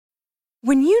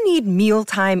When you need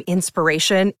mealtime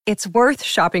inspiration, it's worth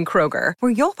shopping Kroger,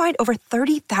 where you'll find over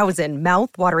 30,000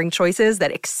 mouth-watering choices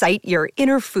that excite your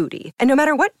inner foodie. And no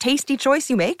matter what tasty choice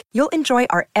you make, you'll enjoy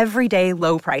our everyday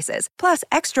low prices, plus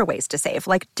extra ways to save,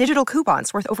 like digital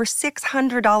coupons worth over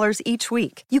 $600 each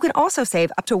week. You can also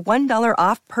save up to $1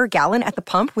 off per gallon at the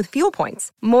pump with fuel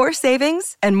points. More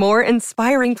savings and more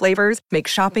inspiring flavors make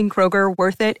shopping Kroger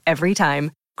worth it every time.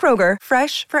 Kroger,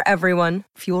 fresh for everyone.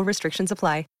 Fuel restrictions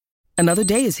apply. Another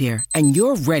day is here, and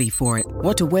you're ready for it.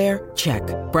 What to wear? Check.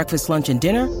 Breakfast, lunch, and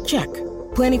dinner? Check.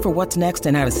 Planning for what's next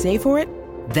and how to save for it?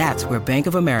 That's where Bank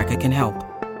of America can help.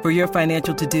 For your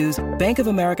financial to-dos, Bank of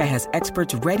America has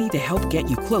experts ready to help get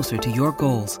you closer to your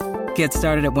goals. Get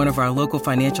started at one of our local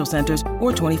financial centers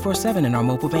or 24/7 in our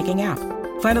mobile banking app.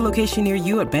 Find a location near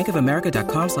you at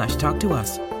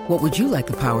bankofamerica.com/talktous. What would you like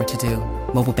the power to do?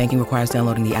 Mobile banking requires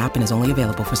downloading the app and is only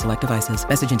available for select devices.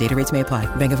 Message and data rates may apply.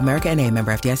 Bank of America N.A.,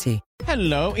 member FDIC.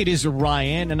 Hello, it is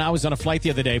Ryan, and I was on a flight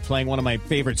the other day playing one of my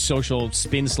favorite social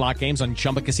spin slot games on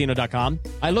ChumbaCasino.com.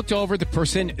 I looked over at the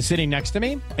person sitting next to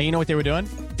me, and you know what they were doing?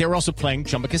 They were also playing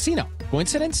Chumba Casino.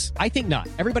 Coincidence? I think not.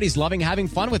 Everybody's loving having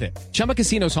fun with it. Chumba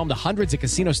Casino is home to hundreds of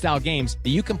casino-style games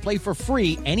that you can play for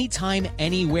free anytime,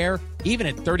 anywhere, even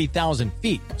at 30,000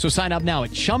 feet. So sign up now at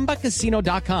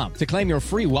ChumbaCasino.com to claim your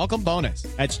free welcome bonus.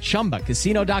 That's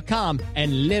ChumbaCasino.com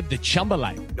and live the Chumba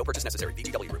life. No purchase necessary.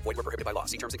 VGW. Void where prohibited by law.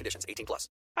 See terms and conditions. 18+.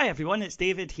 Hi everyone, it's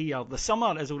David here. The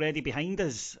summer is already behind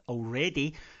us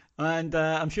and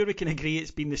I'm sure we can agree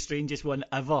it's been the strangest one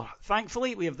ever.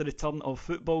 Thankfully, we have the return of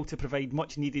football to provide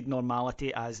much needed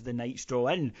normality as the nights draw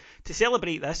in. To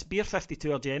celebrate this, Beer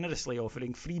 52 are generously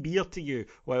offering free beer to you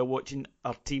while watching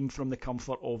our team from the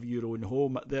comfort of your own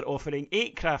home. They're offering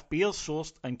 8 craft beers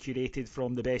sourced and curated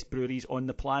from the best breweries on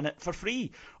the planet for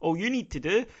free. All you need to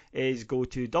do is go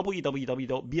to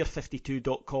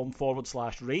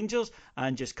www.beer52.com/Rangers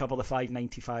and just cover the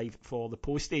 $5.95 for the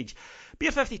postage.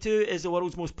 Beer 52 is the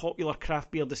world's most popular craft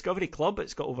beer discovery club.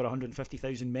 It's got over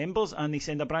 150,000 members and they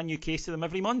send a brand new case to them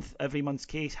every month. Every month's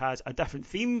case has a different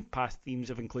theme. Past themes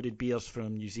have included beers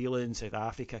from New Zealand, South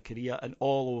Africa, Korea and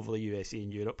all over the USA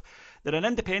and Europe. They're an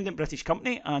independent British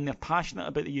company and they're passionate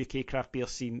about the UK craft beer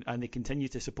scene and they continue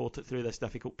to support it through this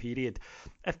difficult period.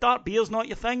 If dark beer's not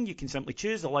your thing, you can simply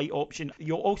choose the light option.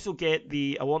 You'll also get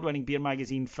the award-winning beer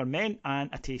magazine Ferment and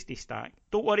a tasty stack.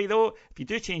 Don't worry though, if you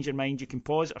do change your mind, you can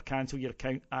pause or cancel your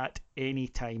account at any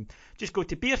time. Just go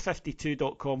to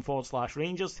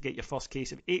beer52.com/Rangers to get your first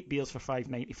case of 8 beers for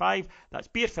 $5.95. That's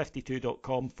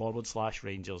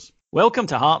beer52.com/Rangers. Welcome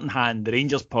to Heart and Hand, the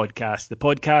Rangers podcast, the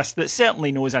podcast that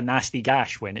certainly knows a nasty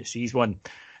gash when it sees one.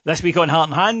 This week on Heart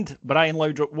and Hand, Brian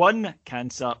Laudrup 1,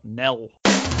 Cancer 0.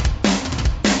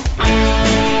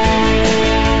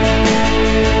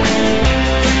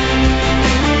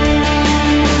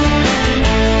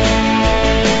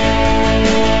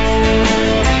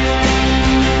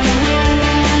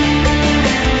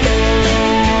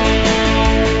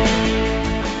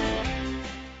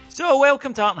 So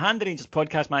welcome to Heart and Hand, the Rangers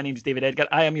podcast. My name's David Edgar.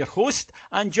 I am your host,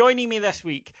 and joining me this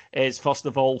week is, first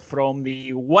of all, from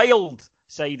the wild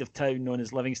side of town known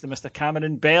as Livingston, Mr.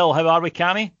 Cameron Bell. How are we,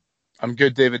 Cammy? I'm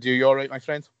good, David. You all right, my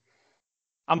friend?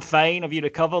 I'm fine. Have you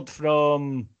recovered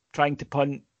from trying to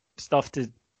punt stuff to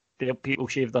help people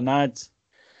shave their nads?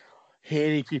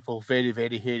 Hairy people, very,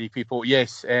 very hairy people.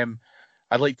 Yes, I'd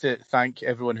like to thank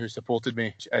everyone who supported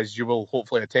me, as you will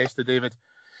hopefully attest to, David.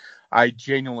 I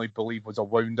genuinely believe was a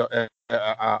wind up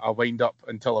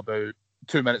until about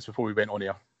 2 minutes before we went on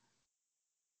air.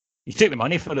 You took the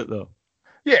money for it, though.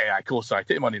 Yeah, of course. I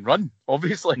take the money and run,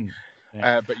 obviously.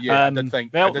 Yeah. But yeah, I did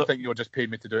think you were just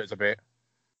paying me to do it as a bet.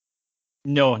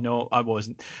 No, I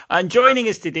wasn't. And joining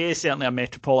us today is certainly a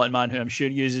metropolitan man who I'm sure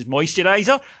uses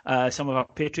moisturiser. Some of our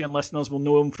Patreon listeners will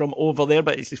know him from over there,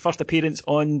 but it's his first appearance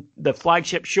on the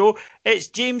flagship show. It's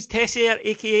James Tessier,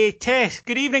 a.k.a. Tess.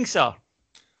 Good evening, sir.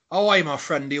 Oh, hi, my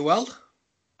friend. Are you well?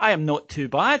 I am not too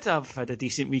bad. I've had a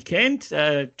decent weekend.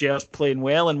 Jers playing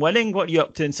well and winning. What are you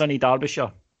up to in sunny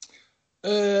Derbyshire?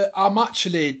 I'm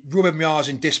actually rubbing my eyes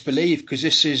in disbelief because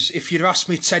this is, if you'd asked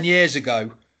me 10 years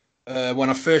ago, when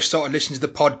I first started listening to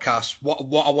the podcast,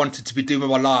 what I wanted to be doing with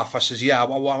my life, I says, I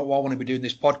want to be doing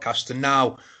this podcast. And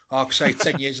now, like I say,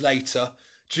 10 years later,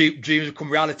 dreams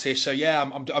become reality. So, yeah,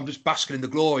 I'm just basking in the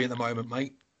glory at the moment,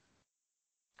 mate.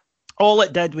 All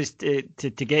it did was to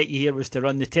get you here was to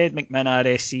run the Ted McMinn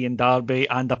RSC in Derby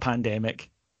and a pandemic.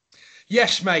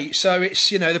 Yes, mate. So it's,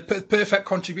 the perfect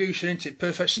contribution, isn't it?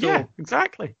 Perfect story. Yeah,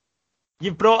 exactly.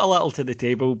 You've brought a little to the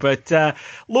table, but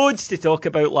loads to talk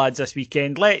about, lads, this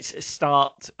weekend. Let's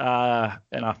start in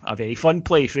a very fun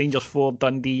place. Rangers 4,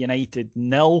 Dundee United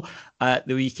 0 at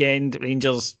the weekend.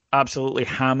 Rangers absolutely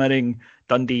hammering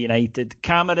Dundee United.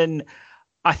 Cameron,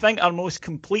 I think our most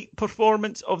complete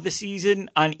performance of the season,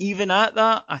 and even at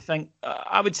that, I think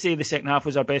I would say the second half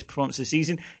was our best performance of the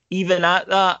season. Even at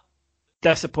that,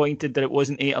 disappointed that it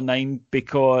wasn't 8 or 9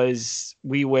 because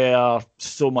we were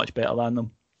so much better than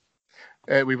them.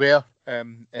 We were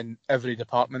in every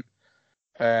department,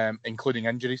 including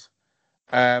injuries.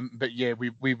 But yeah,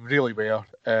 we really were.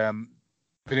 Been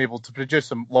able to produce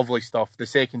some lovely stuff. The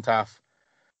second half,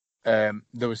 there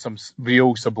was some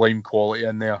real sublime quality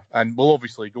in there. And we'll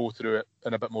obviously go through it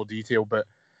in a bit more detail, but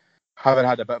having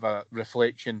had a bit of a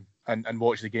reflection and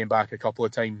watched the game back a couple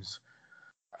of times,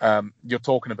 you're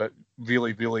talking about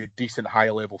really, really decent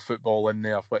high-level football in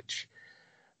there, which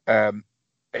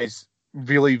is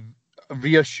really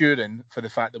reassuring for the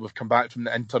fact that we've come back from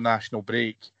the international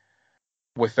break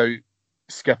without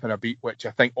skipping a beat, which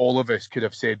I think all of us could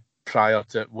have said prior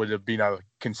to it would have been a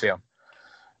concern.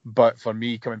 But for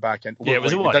me, coming back in, it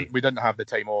was we didn't have the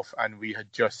time off, and we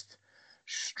had just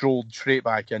strolled straight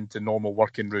back into normal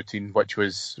working routine, which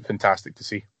was fantastic to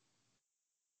see.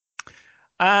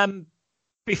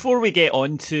 Before we get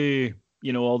on to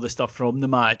all the stuff from the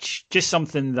match, just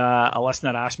something that a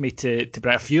listener asked me to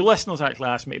bring. A few listeners actually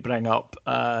asked me to bring up.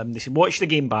 They said, watch the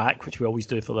game back, which we always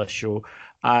do for this show,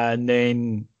 and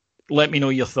then let me know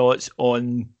your thoughts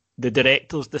on the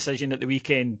director's decision at the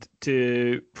weekend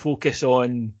to focus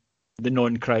on the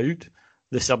non-crowd,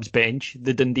 the subs bench,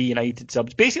 the Dundee United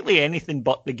subs, basically anything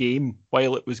but the game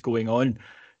while it was going on.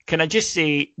 Can I just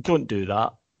say, don't do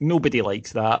that. Nobody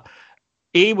likes that.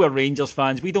 We're Rangers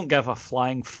fans. We don't give a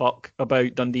flying fuck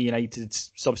about Dundee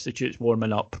United's substitutes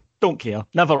warming up. Don't care.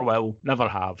 Never will. Never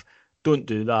have. Don't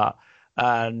do that.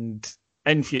 And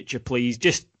in future, please,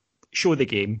 just show the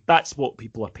game. That's what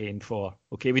people are paying for.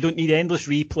 Okay, we don't need endless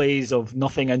replays of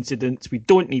nothing incidents. We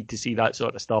don't need to see that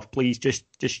sort of stuff. Please, just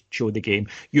show the game.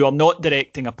 You are not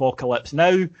directing Apocalypse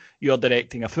Now. You are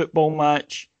directing a football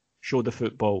match. Show the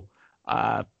football.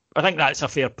 I think that's a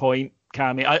fair point,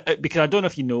 Cammy, because I don't know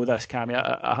if you know this, Cammy.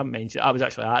 I haven't mentioned it. I was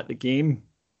actually at the game,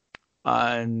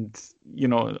 and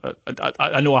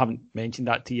I know I haven't mentioned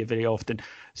that to you very often.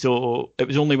 So it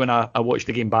was only when I watched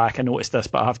the game back I noticed this,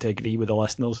 but I have to agree with the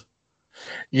listeners.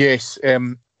 Yes,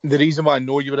 the reason why I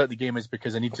know you were at the game is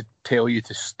because I need to tell you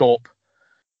to stop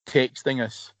texting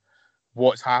us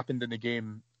what's happened in the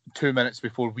game 2 minutes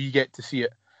before we get to see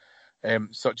it,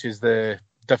 such as the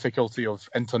difficulty of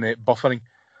internet buffering.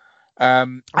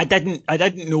 I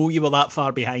didn't know you were that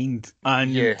far behind,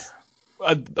 and yeah.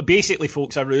 Basically,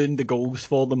 folks, I ruined the goals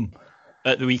for them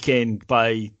at the weekend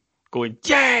by going,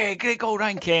 yeah, great goal,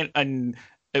 Ryan Kent, and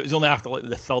it was only after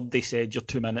the third they said you're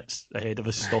 2 minutes ahead of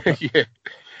us. Stop it.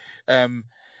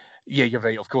 Yeah, you're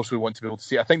right. Of course, we want to be able to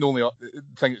see it. I think the only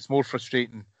thing that's more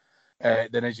frustrating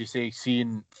than, as you say,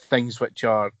 seeing things which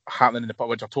are happening in the pitch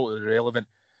which are totally irrelevant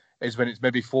is when it's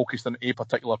maybe focused on a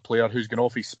particular player who's gone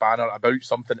off his spanner about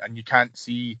something and you can't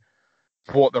see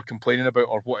what they're complaining about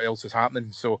or what else is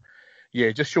happening. So,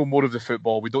 yeah, just show more of the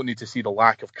football. We don't need to see the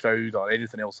lack of crowd or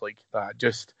anything else like that.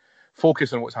 Just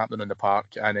focus on what's happening in the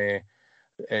park and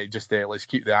let's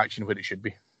keep the action where it should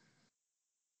be.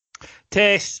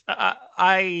 Tess,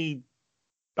 I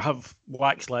have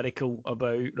waxed lyrical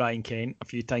about Ryan Kent a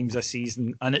few times this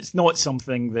season, and it's not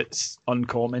something that's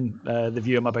uncommon, the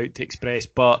view I'm about to express,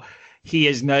 but he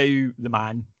is now the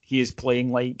man. He is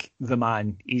playing like the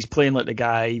man. He's playing like the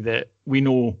guy that we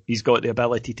know he's got the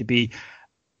ability to be.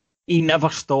 He never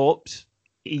stops.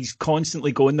 He's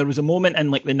constantly going. There was a moment in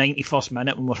the 91st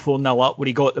minute when we're 4-0 up where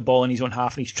he got the ball in his own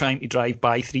half and he's trying to drive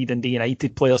by 3 Dundee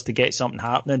United players to get something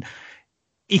happening.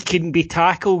 He can be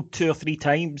tackled 2 or 3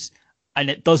 times and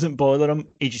it doesn't bother him.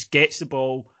 He just gets the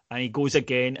ball and he goes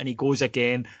again and he goes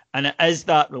again. And it is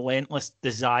that relentless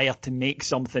desire to make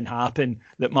something happen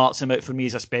that marks him out for me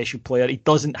as a special player. He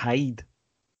doesn't hide.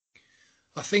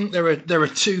 I think there are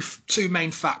two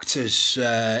main factors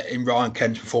in Ryan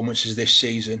Kent's performances this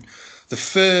season. The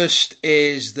first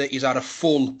is that he's had a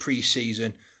full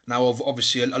pre-season. Now,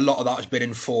 obviously, a lot of that has been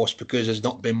enforced because there's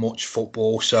not been much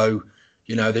football. So,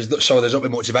 there's not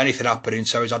been much of anything happening.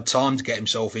 So he's had time to get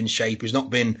himself in shape. He's not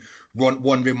been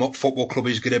wondering what football club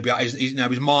he's going to be at.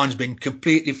 His mind's been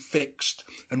completely fixed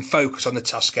and focused on the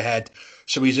task ahead.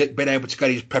 So he's been able to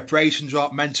get his preparations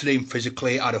right mentally and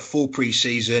physically at a full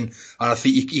pre-season. And I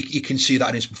think you can see that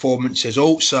in his performances.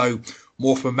 Also,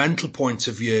 more from a mental point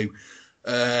of view,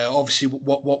 Obviously,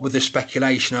 what with the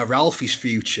speculation over Alfie's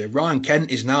future, Ryan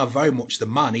Kent is now very much the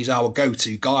man. He's our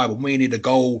go-to guy. When we need a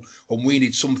goal, when we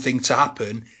need something to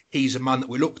happen, he's a man that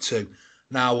we look to.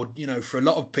 Now, you know, for a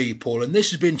lot of people, and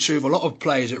this has been true of a lot of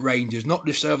players at Rangers, not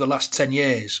just over the last 10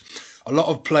 years, a lot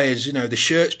of players, you know, the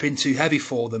shirt's been too heavy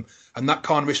for them, and that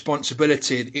kind of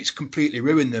responsibility, it's completely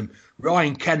ruined them.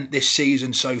 Ryan Kent this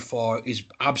season so far is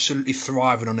absolutely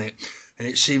thriving on it, and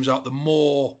it seems like the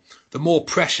more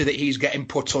pressure that he's getting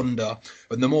put under,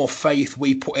 and the more faith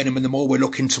we put in him, and the more we're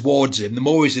looking towards him, the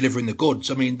more he's delivering the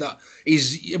goods. I mean,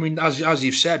 as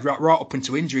you've said, right up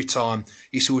into injury time,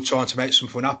 he's still trying to make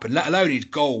something happen. Let alone his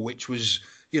goal, which was,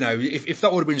 you know, if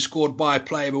that would have been scored by a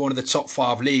player in one of the top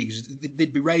 5 leagues,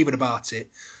 they'd be raving about it.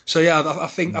 So yeah, I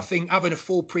think having a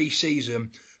full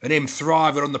pre-season and him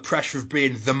thriving on the pressure of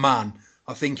being the man,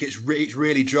 I think it's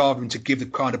really driving him to give the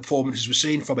kind of performances we're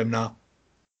seeing from him now.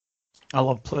 I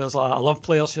love players like that. I love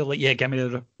players who are like, yeah, give me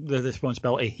the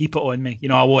responsibility. Heap it on me. You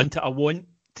know, I want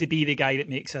to be the guy that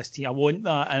makes this team. I want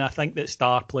that, and I think that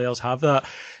star players have that.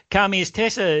 Cammy, as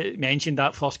Tessa mentioned,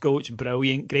 that first goal, it's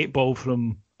brilliant. Great ball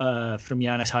from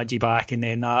Yanis Hadji back, and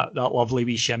then that lovely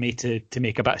wee shimmy to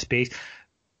make a bit of space.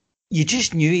 You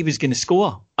just knew he was going to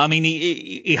score. I mean,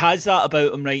 he has that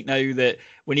about him right now, that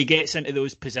when he gets into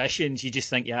those positions, you just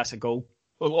think, yeah, it's a goal.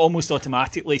 Almost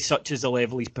automatically, such as the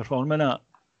level he's performing at.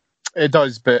 It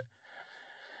does, but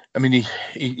I mean,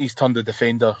 he's turned the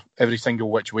defender every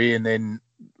single which way, and then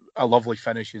a lovely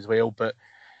finish as well. But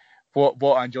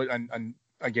what I enjoyed, and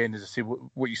again, as I say,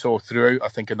 what you saw throughout, I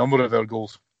think a number of our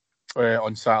goals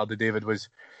on Saturday, David, was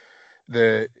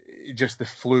the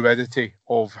fluidity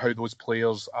of how those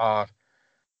players are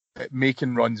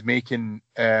making runs, making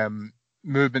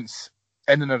movements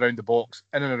in and around the box,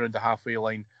 in and around the halfway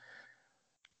line.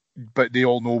 But they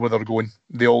all know where they're going.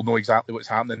 They all know exactly what's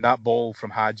happening. That ball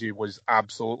from Hadji was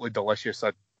absolutely delicious.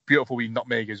 A beautiful wee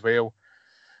nutmeg as well.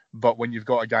 But when you've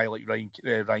got a guy like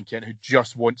Ryan Kent who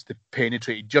just wants to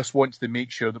penetrate, he just wants to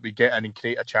make sure that we get in and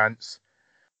create a chance,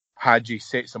 Hadji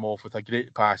sets him off with a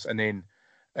great pass and then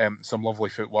some lovely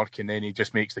footwork, and then he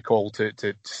just makes the call to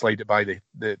slide it by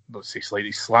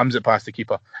he slams it past the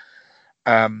keeper.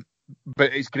 But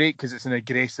it's great because it's an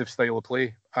aggressive style of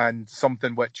play and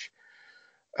something which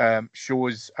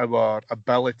shows our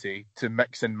ability to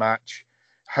mix and match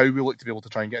how we look to be able to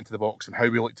try and get into the box and how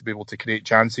we look to be able to create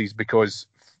chances, because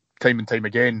time and time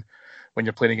again, when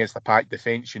you're playing against a packed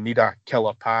defence, you need a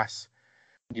killer pass.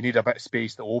 You need a bit of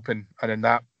space to open. And in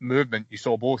that movement, you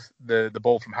saw both the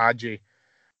ball from Hadji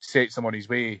sets him on his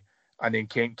way, and then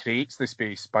Kent creates the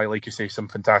space by, like you say, some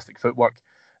fantastic footwork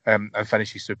and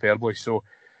finishes superbly. So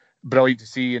brilliant to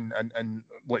see, and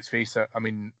let's face it, I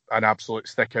mean, an absolute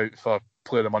stick out for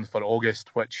Player of the Month for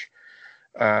August, which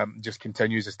just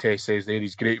continues, as Tess says there.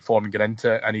 He's great form and get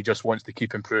into it, and he just wants to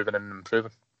keep improving and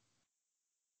improving.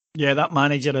 Yeah, that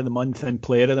Manager of the Month and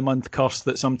Player of the Month curse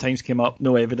that sometimes came up,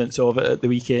 no evidence of it at the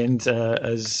weekend,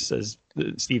 as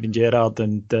Steven Gerrard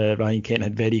and Ryan Kent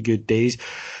had very good days.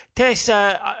 Tess,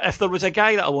 if there was a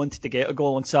guy that I wanted to get a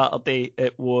goal on Saturday,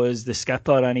 it was the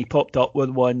skipper, and he popped up with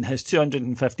one, his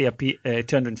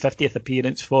 250th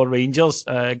appearance for Rangers,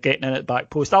 getting in at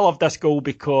back post. I love this goal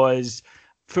because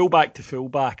fullback to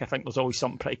fullback, I think there's always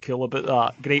something pretty cool about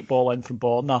that. Great ball in from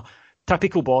Borna.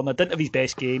 Typical Borna, didn't have his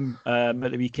best game at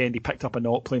the weekend. He picked up a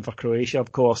knock playing for Croatia,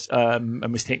 of course,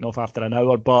 and was taken off after an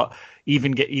hour, but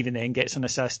even then gets an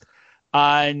assist.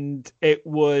 And it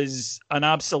was an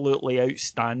absolutely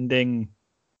outstanding,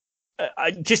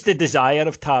 just the desire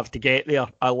of Tav to get there.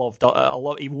 I loved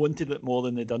it. He wanted it more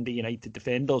than the Dundee United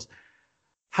defenders.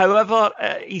 However,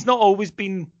 he's not always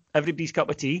been everybody's cup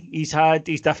of tea. He's had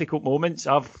these difficult moments.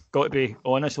 I've got to be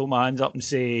honest, hold my hands up and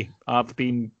say I've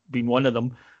been one of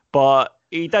them. But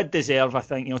he did deserve, I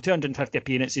think, 250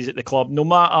 appearances at the club, no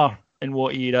matter in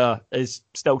what era, is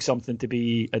still something to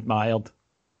be admired.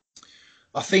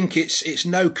 I think it's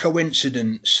no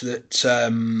coincidence that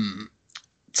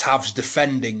Tav's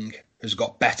defending has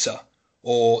got better,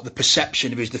 or the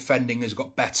perception of his defending has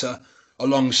got better,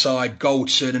 alongside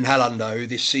Goldson and Helander, who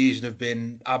this season have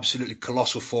been absolutely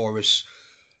colossal for us.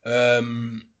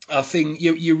 I think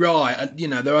you're right.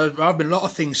 There have been a lot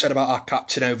of things said about our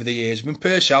captain over the years. I mean,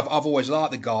 personally, I've always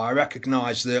liked the guy. I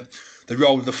recognise that the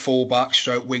role of the fullback,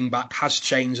 stroke wingback has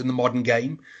changed in the modern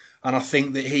game, and I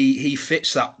think that he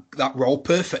fits that role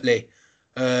perfectly.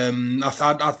 I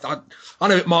know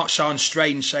it might sound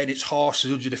strange saying it's harsh to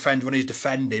judge a defender when he's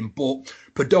defending, but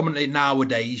predominantly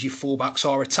nowadays your fullbacks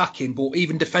are attacking. But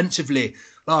even defensively,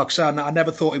 like I said, I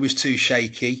never thought he was too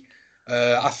shaky.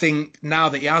 I think now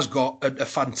that he has got a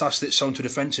fantastic central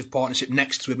defensive partnership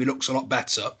next to him, he looks a lot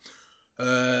better.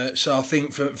 So I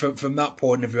think from that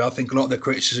point of view, I think a lot of the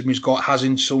criticism he's got has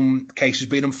in some cases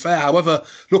been unfair. However,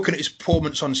 looking at his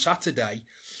performance on Saturday,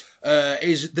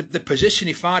 is the position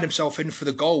he found himself in for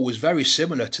the goal was very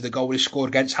similar to the goal he scored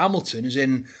against Hamilton, as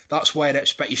in that's where you'd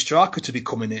expect your striker to be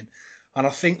coming in. And I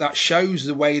think that shows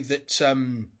the way that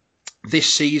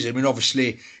this season, I mean,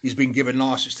 obviously he's been given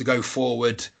licence to go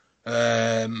forward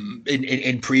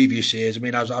in previous years. I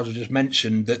mean, as I just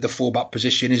mentioned, that the fullback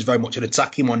position is very much an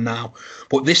attacking one now.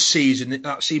 But this season,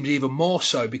 that seems even more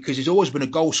so because he's always been a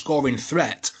goal-scoring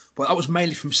threat, but that was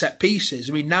mainly from set pieces.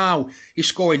 I mean, now he's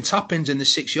scoring tap-ins in the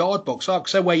 6-yard box. Like I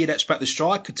say, where you'd expect the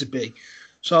striker to be.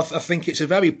 So I think it's a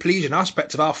very pleasing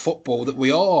aspect of our football that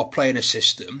we are playing a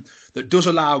system that does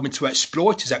allow him to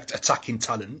exploit his attacking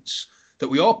talents, that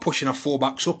we are pushing our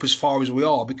fullbacks up as far as we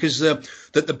are, because that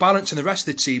the balance in the rest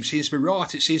of the team seems to be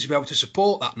right. It seems to be able to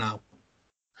support that now.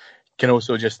 Can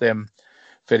also just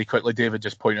very quickly, David,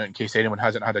 just point out in case anyone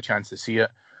hasn't had a chance to see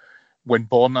it, when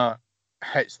Borna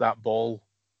hits that ball,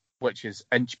 which is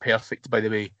inch perfect, by the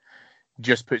way,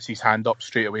 just puts his hand up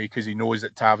straight away because he knows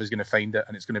that Tav is going to find it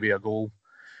and it's going to be a goal.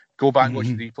 Go back and watch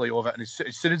the replay of it, and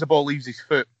as soon as the ball leaves his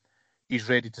foot, he's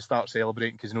ready to start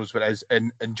celebrating because he knows what it is.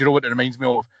 And do you know what it reminds me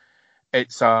of?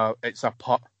 It's a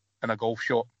putt and a golf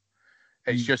shot.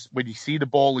 It's just when you see the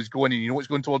ball is going and you know it's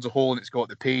going towards a hole and it's got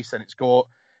the pace and it's got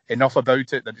enough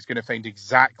about it that it's going to find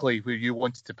exactly where you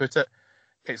wanted to put it.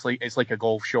 It's like a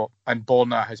golf shot. And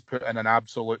Borna has put in an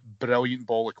absolute brilliant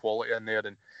ball of quality in there,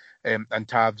 and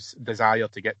Tav's desire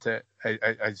to get to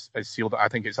it has sealed it. I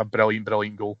think it's a brilliant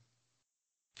goal.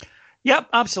 Yep,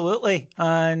 absolutely.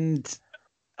 And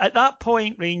at that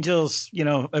point, Rangers,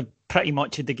 pretty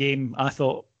much had the game, I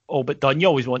thought, all but done. You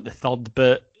always want the third,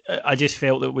 but I just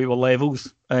felt that we were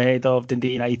levels ahead of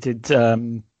Dundee United.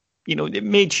 It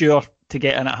made sure to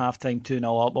get in at half-time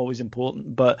 2-0 up, always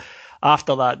important. But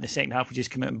after that, in the second half, we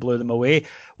just came out and blew them away.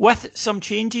 With some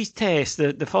changes, Tess,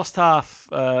 the first half,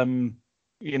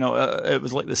 it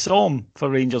was like the Somme for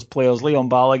Rangers players. Leon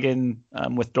Balogun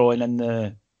withdrawing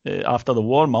in after the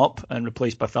warm-up and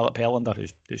replaced by Philip Helander,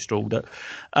 who strolled it.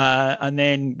 And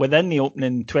then within the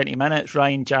opening 20 minutes,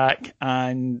 Ryan Jack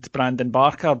and Brandon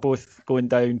Barker both going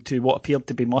down to what appeared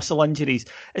to be muscle injuries.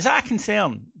 Is that a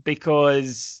concern?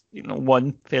 Because,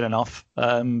 one, fair enough,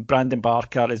 Brandon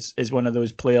Barker is one of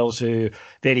those players who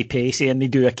very pacey and they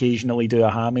do occasionally do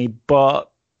a hammy,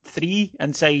 but 3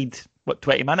 inside,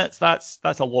 20 minutes? That's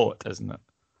a lot, isn't it?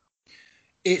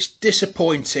 It's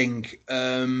disappointing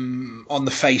on the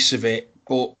face of it,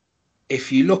 but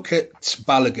if you look at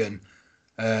Balogun,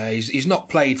 he's not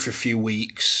played for a few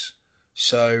weeks.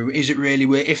 So is it really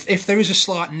worth, if there is a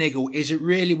slight niggle, is it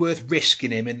really worth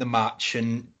risking him in the match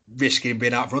and risking him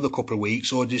being out for another couple of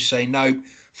weeks, or just say no,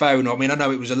 fair enough? I mean, I know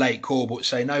it was a late call, but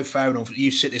say no, fair enough. You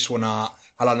sit this one out,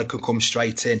 Alana can come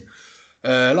straight in.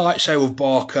 Like say with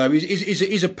Barker,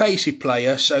 he's a pacey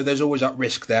player, so there's always that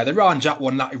risk there. The Ryan Jack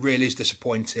one, that really is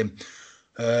disappointing.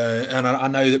 And I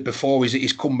know that before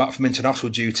he's come back from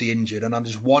international duty injured, and I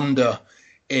just wonder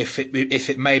if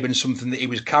it may have been something that he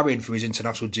was carrying from his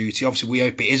international duty. Obviously, we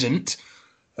hope it isn't,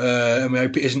 and we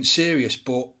hope it isn't serious.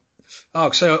 But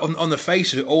so on the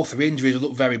face of it, all 3 injuries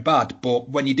look very bad. But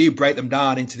when you do break them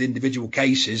down into the individual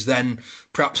cases, then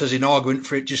perhaps there's an argument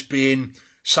for it just being,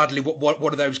 sadly,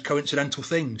 what are those coincidental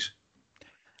things?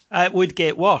 It would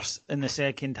get worse in the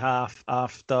second half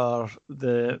after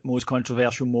the most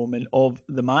controversial moment of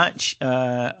the match,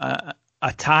 a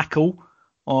tackle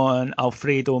on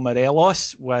Alfredo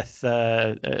Morelos with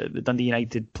the Dundee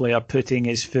United player putting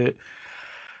his foot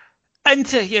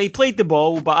into, he played the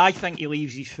ball, but I think he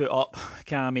leaves his foot up,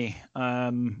 Cammy.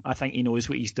 I think he knows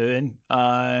what he's doing.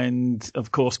 And,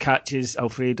 of course, catches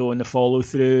Alfredo in the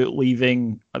follow-through,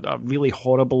 leaving a really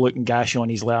horrible-looking gash on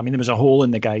his leg. I mean, there was a hole in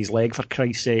the guy's leg, for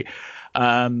Christ's sake.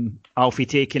 Alfie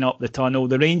taking up the tunnel.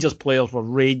 The Rangers players were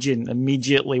raging,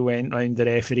 immediately went round the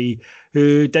referee,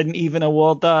 who didn't even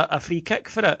award a free kick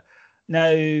for it.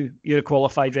 Now, you're a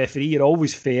qualified referee. You're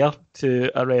always fair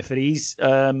to our referees.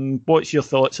 What's your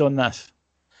thoughts on this?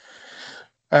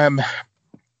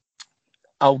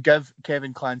 I'll give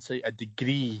Kevin Clancy a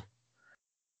degree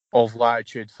of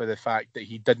latitude for the fact that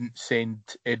he didn't send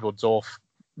Edwards off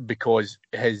because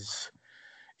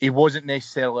he wasn't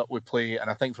necessarily up with play, and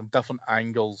I think from different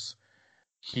angles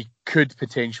he could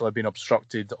potentially have been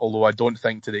obstructed, although I don't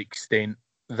think to the extent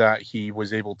that he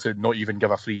was able to not even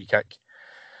give a free kick.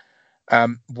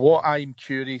 What I'm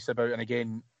curious about, and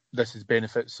again, this is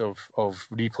benefits of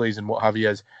replays and what have you,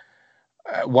 is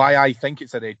why I think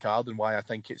it's a red card and why I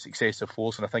think it's excessive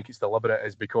force and I think it's deliberate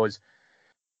is because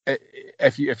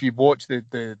if you watch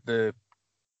the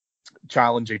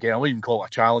challenge again. I won't even call it a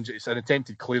challenge. It's an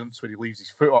attempted clearance where he leaves his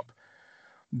foot up.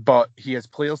 But he has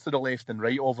players to the left and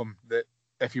right of him that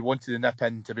if he wanted to nip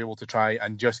in to be able to try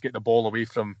and just get the ball away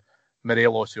from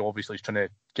Morelos, who obviously is trying to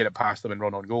get it past him and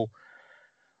run on goal,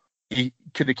 he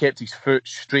could have kept his foot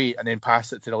straight and then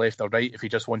passed it to the left or right if he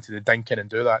just wanted to dink in and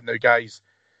do that. Now, guys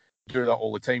do that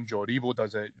all the time. Joe Aribo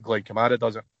does it. Glenn Kamara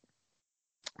does it.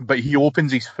 But he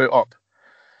opens his foot up.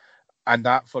 And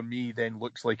that, for me, then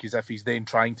looks like as if he's then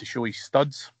trying to show his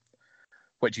studs,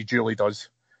 which he duly does.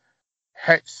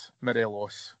 Hits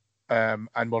Morelos. And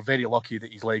we're very lucky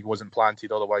that his leg wasn't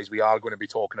planted. Otherwise, we are going to be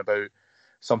talking about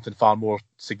something far more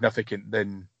significant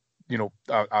than,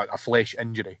 a flesh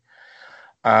injury.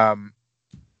 But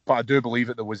I do believe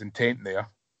that there was intent there.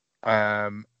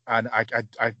 And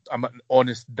I'm an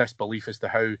honest disbelief as to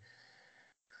how,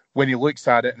 when he looks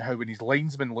at it and how when his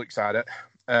linesman looks at it,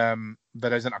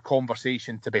 there isn't a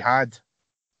conversation to be had.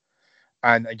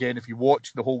 And again, if you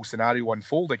watch the whole scenario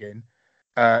unfold again,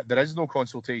 there is no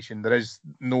consultation. There is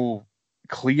no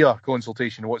clear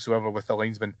consultation whatsoever with the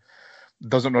linesman.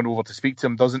 Doesn't run over to speak to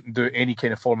him, doesn't do any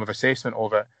kind of form of assessment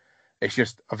of it. It's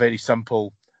just a very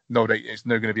simple, no, right, it's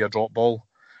now going to be a drop ball.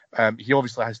 He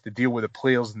obviously has to deal with the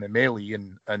players in the melee,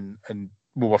 and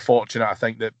we were fortunate, I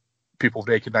think, that people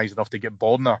recognised enough to get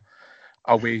Bordner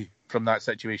away from that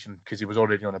situation because he was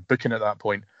already on a booking at that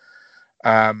point.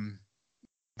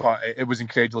 But it was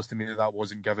incredulous to me that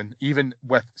wasn't given, even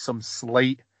with some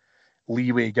slight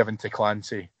leeway given to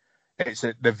Clancy. It's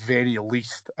at the very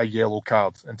least a yellow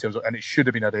card in terms of, and it should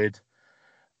have been a red.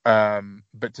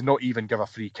 But to not even give a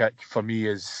free kick for me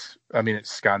is,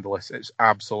 it's scandalous. It's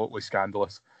absolutely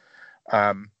scandalous.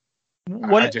 One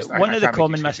of the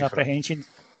common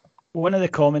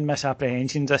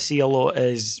misapprehensions I see a lot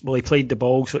is, well, he played the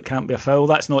ball, so it can't be a foul.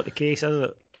 That's not the case, is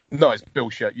it? No, it's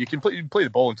bullshit. You can play the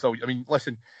ball until,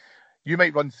 listen, you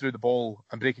might run through the ball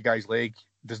and break a guy's leg.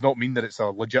 Does not mean that it's a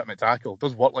legitimate tackle. It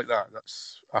doesn't work like that.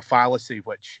 That's a fallacy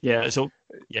which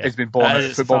has been born out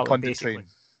of football pundit training.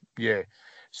 Yeah.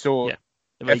 So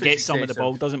if he gets some of the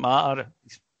ball, doesn't matter.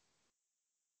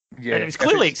 Yeah, and it was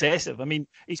clearly excessive.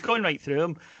 He's going right through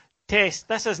him. Tess,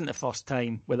 this isn't the first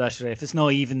time with this ref. It's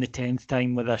not even the 10th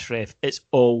time with this ref. It's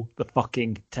all the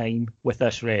fucking time with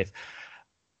this ref.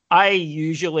 I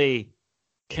usually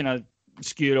kind of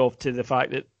skew off to the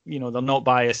fact that, they're not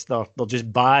biased, they're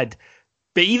just bad.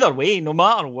 But either way, no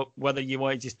matter whether you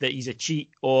want just that he's a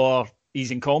cheat or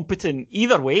he's incompetent,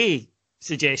 either way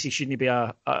suggests he shouldn't be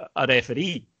a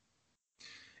referee.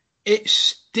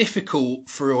 It's difficult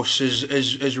for us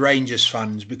as Rangers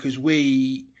fans because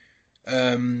we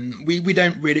don't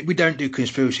do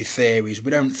conspiracy theories.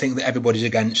 We don't think that everybody's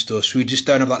against us. We just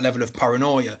don't have that level of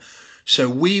paranoia. So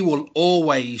we will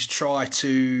always try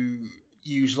to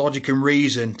use logic and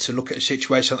reason to look at a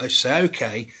situation and say,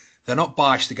 okay, they're not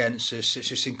biased against us, it's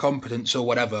just incompetence or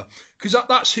whatever. Because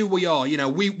that's who we are.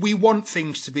 We want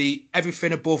things to be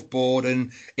everything above board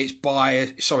and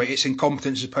it's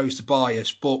incompetence as opposed to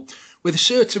bias. But with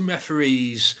certain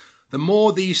referees, the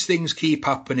more these things keep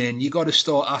happening, you got to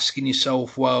start asking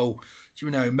yourself, well,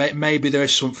 maybe there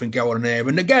is something going on here.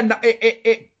 And again,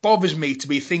 it bothers me to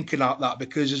be thinking like that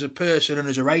because as a person and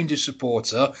as a Rangers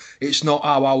supporter, it's not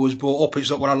how I was brought up. It's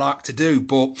not what I like to do.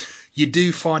 But you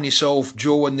do find yourself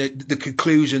drawing the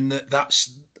conclusion that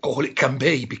that's all it can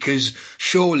be because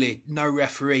surely no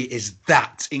referee is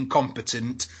that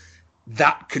incompetent,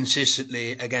 that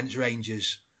consistently against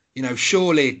Rangers.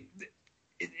 Surely.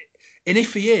 And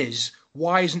if he is,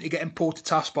 why isn't he getting pulled to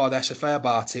task by the SFA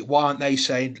about it? Why aren't they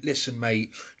saying, listen,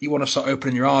 mate, you want to start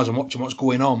opening your eyes and watching what's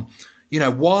going on?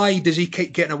 Why does he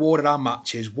keep getting awarded our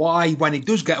matches? Why, when he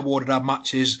does get awarded our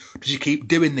matches, does he keep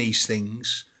doing these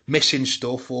things, missing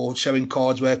stuff or showing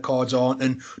cards where cards aren't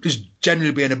and just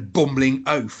generally being a bumbling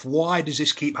oaf? Why does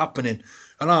this keep happening?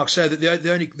 And like I say that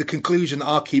the conclusion that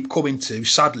I keep coming to,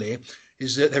 sadly,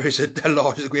 is that there is a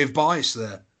large degree of bias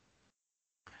there.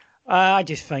 I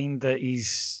just find that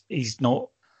he's not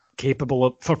capable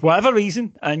of, for whatever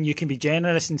reason, and you can be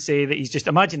generous and say that he's just,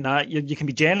 imagine that, you can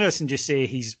be generous and just say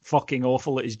he's fucking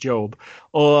awful at his job,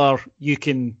 or you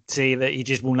can say that he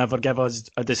just will never give us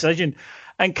a decision.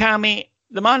 And Cammy,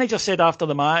 the manager said after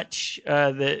the match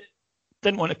that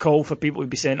didn't want to call for people to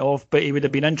be sent off, but he would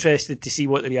have been interested to see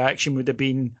what the reaction would have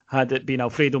been had it been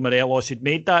Alfredo Morelos who'd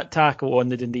made that tackle on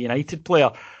the Dundee United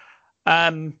player.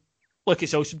 Look,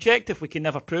 it's all subjective. We can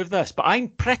never prove this. But I'm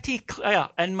pretty clear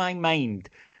in my mind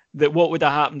that what would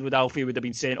have happened with Alfie would have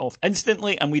been sent off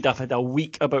instantly and we'd have had a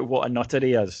week about what a nutter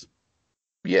he is.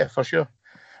 Yeah, for sure.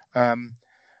 And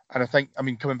I think,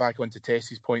 coming back onto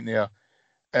Tessie's point there,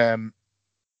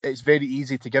 it's very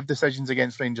easy to give decisions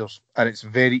against Rangers, and it's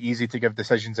very easy to give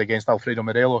decisions against Alfredo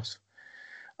Morelos.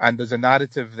 And there's a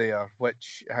narrative there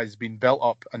which has been built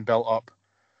up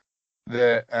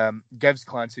that gives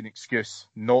Clancy an excuse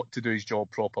not to do his job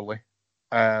properly,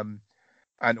 and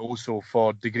also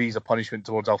for degrees of punishment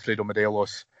towards Alfredo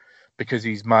Morelos because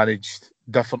he's managed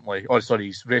differently,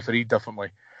 he's refereed differently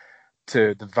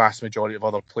to the vast majority of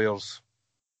other players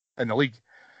in the league.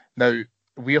 Now,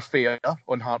 we're fair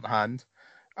on Heart and Hand,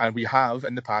 and we have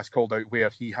in the past called out where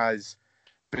he has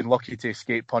been lucky to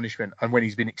escape punishment and when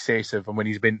he's been excessive and when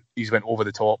he's went over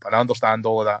the top, and I understand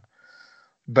all of that.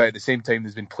 But at the same time,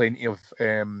 there's been plenty of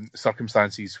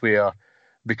circumstances where,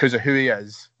 because of who he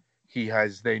is, he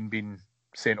has then been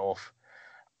sent off.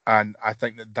 And I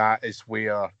think that is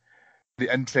where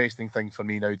the interesting thing for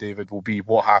me now, David, will be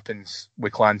what happens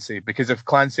with Clancy. Because if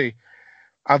Clancy,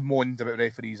 I've moaned about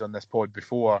referees on this pod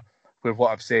before, where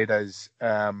what I've said is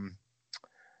the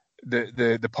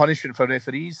punishment for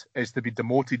referees is to be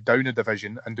demoted down a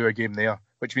division and do a game there,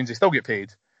 which means they still get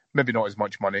paid, maybe not as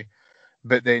much money,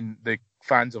 but then the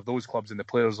fans of those clubs and the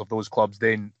players of those clubs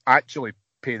then actually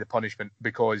pay the punishment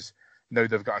because now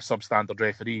they've got a substandard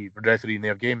referee refereeing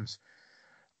their games.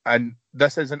 And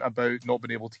this isn't about not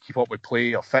being able to keep up with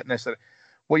play or fitness.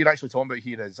 What you're actually talking about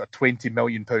here is a £20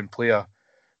 million player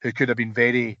who could have been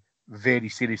very, very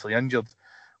seriously injured,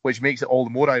 which makes it all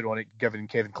the more ironic given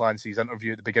Kevin Clancy's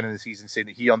interview at the beginning of the season saying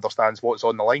that he understands what's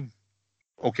on the line.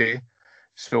 Okay,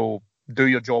 so do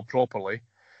your job properly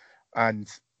and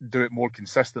do it more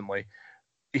consistently.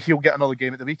 He'll get another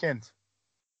game at the weekend.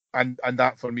 And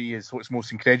that for me is what's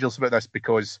most incredulous about this,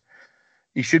 because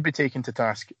he should be taken to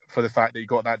task for the fact that he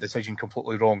got that decision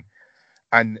completely wrong.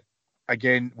 And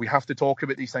again, we have to talk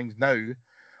about these things now,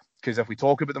 because if we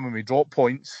talk about them when we drop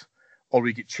points or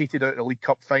we get cheated out of the League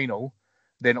Cup final,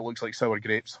 then it looks like sour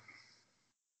grapes.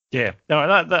 Yeah,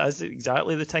 no, that is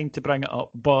exactly the time to bring it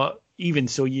up. But even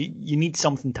so, you need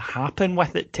something to happen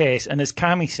with it, Tess. And as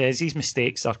Cammy says, these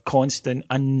mistakes are constant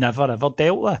and never ever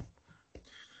dealt with.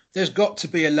 There's got to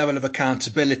be a level of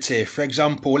accountability. For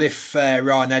example, if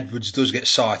Ryan Edwards does get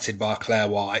cited by Claire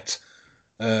White,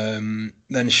 then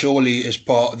surely as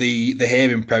part of the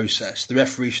hearing process, the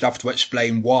referee should have to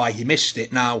explain why he missed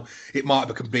it. Now, it might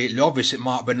be completely obvious. It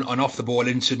might have been an off-the-ball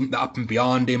incident that happened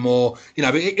behind him, or,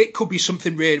 it could be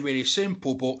something really, really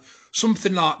simple, but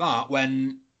something like that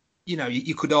when,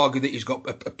 you could argue that he's got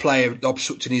a player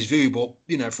obstructing his view, but,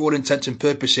 for all intents and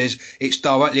purposes, it's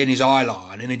directly in his eye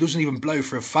line, and he doesn't even blow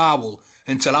for a foul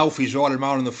until Alfie's rolling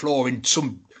around on the floor in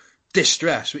some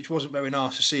distress, which wasn't very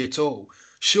nice to see at all.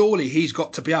 Surely he's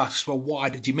got to be asked, well, why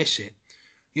did you miss it?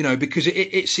 Because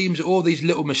it seems that all these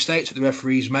little mistakes that the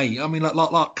referees make, I mean,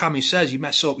 like Cammy says, you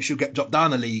mess up, you should get dropped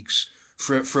down the leagues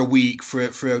for a week, for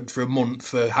a month,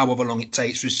 for however long it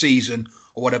takes, for a season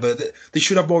or whatever. They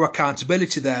should have more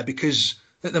accountability there, because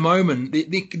at the moment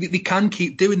they can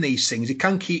keep doing these things. It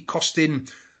can keep costing.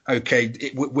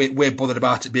 Okay, we're bothered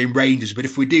about it being Rangers, but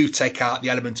if we do take out the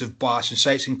element of bias and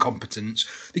say it's incompetence,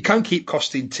 they can keep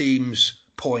costing teams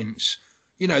points.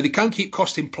 They can keep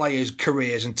costing players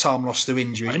careers and time lost through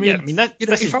injuries.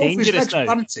 If Alfie's legs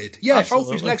planted, if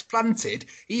Alfie's legs planted,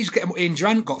 he's getting what Ian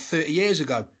Durant got 30 years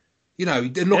ago.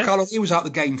 And look how long he was out the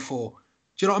game for.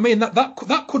 Do you know what I mean?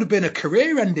 That could have been a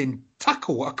career-ending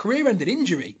tackle, a career-ending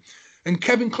injury, and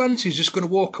Kevin Clancy's just going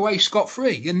to walk away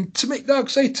scot-free. And to me,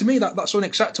 that's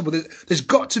unacceptable. There's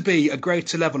got to be a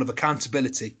greater level of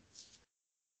accountability.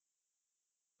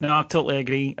 No, I totally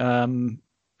agree. And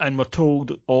we're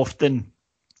told often,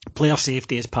 player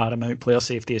safety is paramount.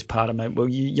 Well,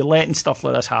 you're letting stuff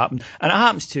like this happen, and it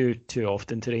happens too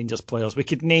often to Rangers players. We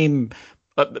could name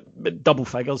double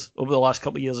figures over the last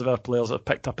couple of years of our players that have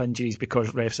picked up injuries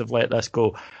because refs have let this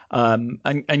go. And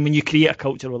when you create a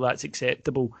culture where that's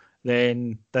acceptable,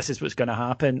 then this is what's going to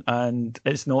happen, and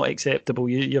it's not acceptable.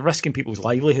 You're risking people's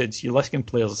livelihoods. You're risking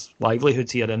players'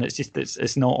 livelihoods here, and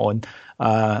it's not on.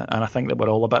 And I think that we're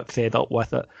all a bit fed up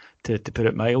with it, to put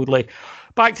it mildly.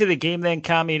 Back to the game then,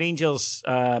 Cammy. Rangers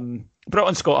brought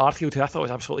on Scott Arfield, who I thought was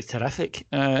absolutely terrific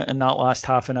in that last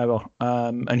half an hour.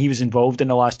 And he was involved in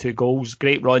the last two goals.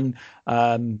 Great run,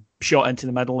 shot into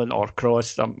the middle or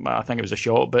cross. I think it was a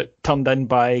shot, but turned in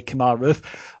by Kemar Roofe.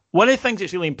 One of the things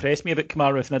that's really impressed me about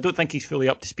Kemar Roofe, and I don't think he's fully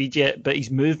up to speed yet, but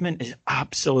his movement is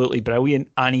absolutely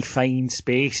brilliant and he finds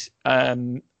space.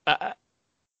 I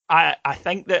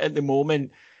think that at the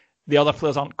moment, the other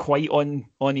players aren't quite on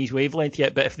his wavelength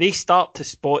yet, but if they start to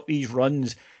spot these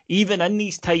runs, even in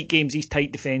these tight games, these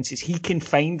tight defences, he can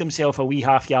find himself a wee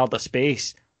half yard of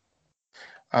space.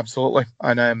 Absolutely.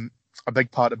 And a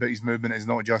big part about his movement is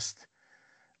not just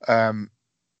when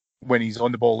he's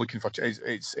on the ball looking for...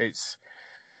 It's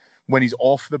when he's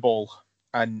off the ball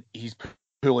and he's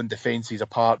pulling defences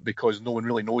apart because no one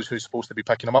really knows who's supposed to be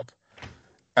picking him up.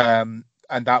 And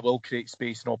that will create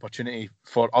space and opportunity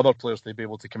for other players to be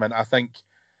able to come in. I think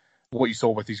what you saw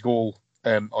with his goal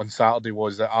on Saturday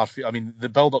was that the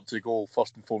build-up to the goal,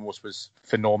 first and foremost, was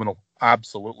phenomenal.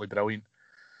 Absolutely brilliant.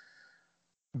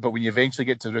 But when you eventually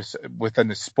get to within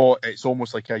the spot, it's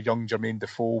almost like a young Jermaine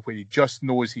Defoe, where he just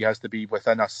knows he has to be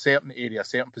within a certain area, a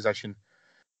certain position,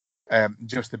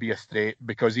 just to be a threat.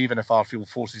 Because even if Arfield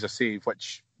forces a save,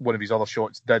 which one of his other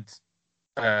shots did,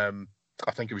 I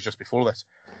think it was just before this,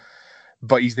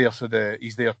 but he's there to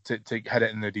hit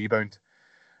it in the rebound.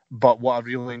 But what I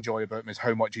really enjoy about him is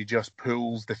how much he just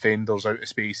pulls defenders out of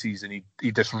spaces, and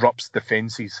he disrupts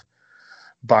defences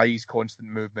by his constant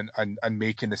movement and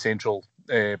making the central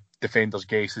defenders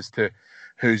guess as to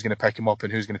who's going to pick him up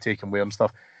and who's going to take him where and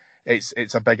stuff.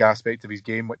 It's a big aspect of his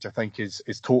game, which I think is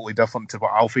totally different to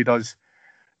what Alfie does.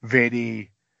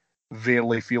 Very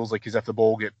rarely feels like as if the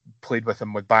ball get played with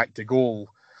him with back to goal,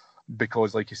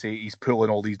 because, like you say, he's pulling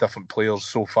all these different players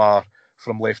so far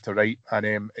from left to right,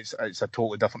 and it's a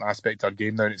totally different aspect of our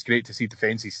game now, and it's great to see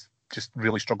defences just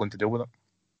really struggling to deal with it.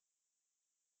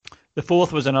 The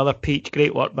fourth was another peach.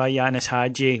 Great work by Yanis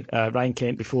Hadji. Ryan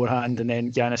Kent beforehand, and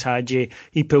then Yanis Hadji.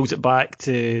 He pulls it back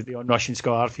to the on-rushing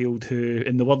Scott Arfield, who,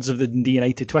 in the words of the Dundee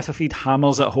United Twitter feed,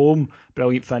 hammers it home.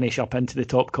 Brilliant finish up into the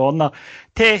top corner.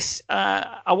 Tess,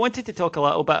 I wanted to talk a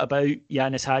little bit about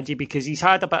Yanis Hadji because he's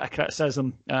had a bit of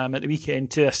criticism at the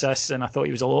weekend, 2 assists, and I thought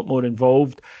he was a lot more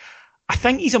involved. I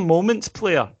think he's a moments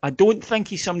player. I don't think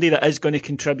he's somebody that is going to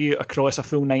contribute across a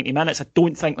full 90 minutes. I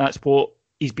don't think that's what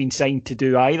he's been signed to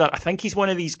do either. I think he's one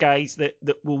of these guys that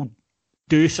will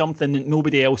do something that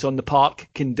nobody else on the park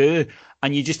can do,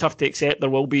 and you just have to accept there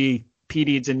will be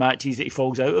periods in matches that he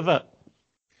falls out of it.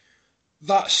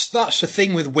 That's the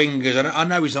thing with wingers, and I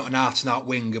know he's not an out-and-out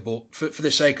winger, but for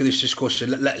the sake of this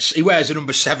discussion, he wears a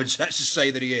number 7, so let's just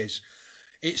say that he is.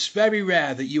 It's very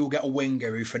rare that you will get a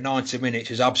winger who for 90 minutes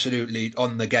is absolutely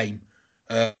on the game,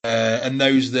 and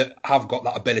those that have got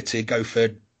that ability go for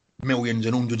millions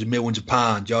and hundreds of millions of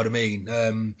pounds. Do you know what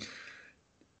I mean?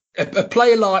 A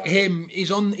player like him,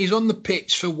 he's on the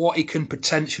pitch for what he can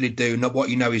potentially do, not what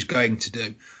you know he's going to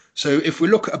do. So if we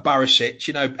look at a Barisic,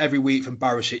 every week from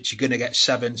Barisic, you're going to get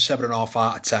 7.5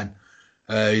 out of 10.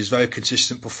 He's a very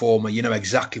consistent performer. You know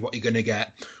exactly what you're going to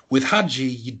get. With Hadji,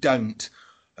 you don't.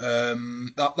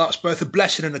 That's both a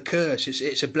blessing and a curse.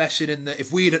 It's a blessing in that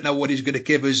if we don't know what he's going to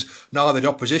give us, neither the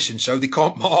opposition, so they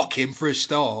can't mark him for a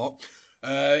start.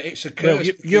 It's a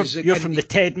curse. Well, you're from the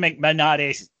Ted McMinn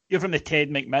RS. You're from the Ted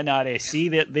McMinn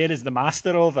RSC. There is the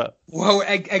master of it. Well,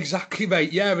 exactly,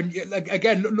 mate. Yeah, and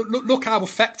again, look how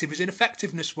effective his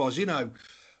ineffectiveness was.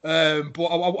 But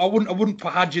I wouldn't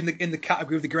put Hadji in the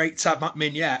category of the great Ted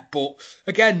McMinn yet. But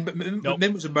again,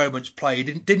 McMinn was a moment's play. He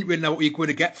didn't really know what you were going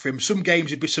to get from him. Some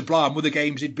games he'd be sublime, other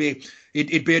games he'd be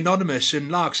anonymous. And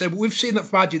like I said, we've seen that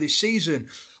from Hadji this season.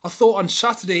 I thought on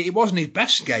Saturday it wasn't his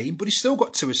best game, but he still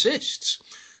got 2 assists.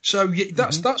 So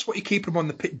that's what you keep him on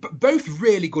the pitch. But both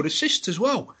really good assists as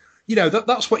well.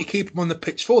 That's what you keep him on the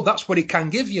pitch for. That's what he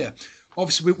can give you.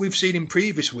 Obviously, we've seen in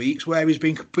previous weeks where he's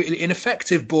been completely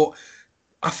ineffective, but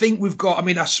I think we've got,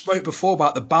 I spoke before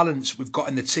about the balance we've got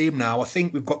in the team now. I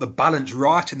think we've got the balance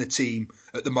right in the team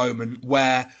at the moment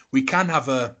where we can have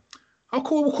we'll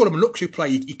call him a luxury player.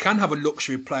 You can have a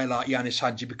luxury player like Yanis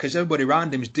Hadji because everybody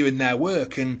around him is doing their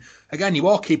work. And again, you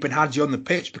are keeping Hadji on the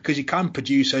pitch because he can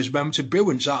produce those moments of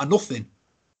brilliance out of nothing.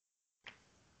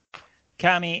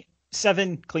 Cammy,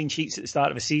 7 clean sheets at the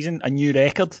start of a season, a new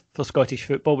record for Scottish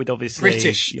football. We'd obviously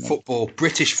British football.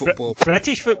 British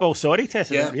football. Sorry, Tess,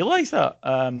 I didn't realise that.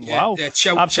 Wow,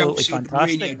 absolutely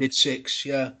fantastic. Mourinho did 6.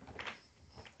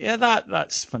 Yeah,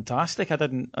 that's fantastic. I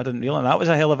didn't realise that was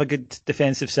a hell of a good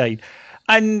defensive side.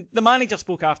 And the manager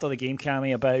spoke after the game,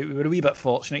 Cammy, about we were a wee bit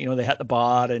fortunate. They hit the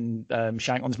bar and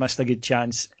Shankland's missed a good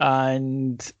chance,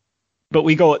 but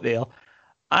we got there.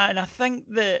 And I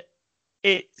think that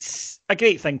it's a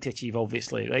great thing to achieve,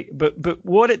 obviously, right? But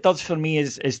what it does for me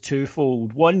is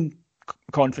twofold. One,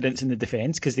 confidence in the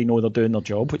defence because they know they're doing their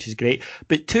job, which is great.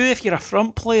 But 2, if you're a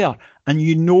front player and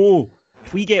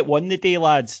if we get 1 the day,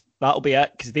 lads, that'll be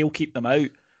it because they'll keep them out.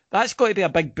 That's got to be a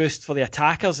big boost for the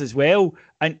attackers as well.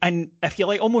 And if you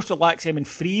like, almost relax them and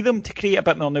free them to create a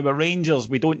bit more. Now, with Rangers,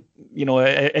 we don't,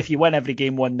 if you win every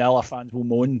game 1-0, our fans will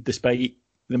moan despite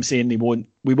them saying they won't.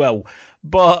 We will.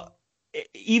 But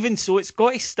even so, it's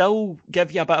got to still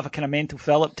give you a bit of a kind of mental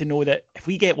fill-up to know that if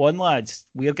we get 1, lads,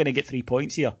 we're going to get 3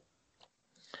 points here.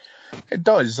 It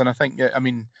does, and I think,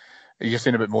 you're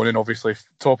saying about moaning, obviously,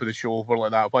 top of the show, we're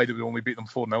like that. Why did we only beat them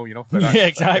 4-0, Yeah,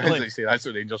 exactly. That's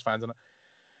what Rangers fans, isn't it?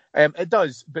 It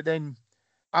does, but then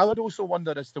I would also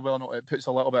wonder as to whether or not it puts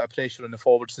a little bit of pressure on the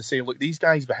forwards to say, look, these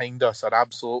guys behind us are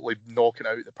absolutely knocking it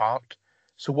out the park.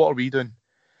 So what are we doing?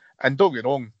 And don't get me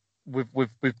wrong,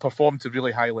 we've performed to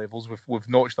really high levels. We've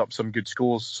notched up some good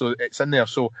scores, so it's in there.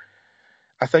 So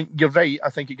I think you're right. I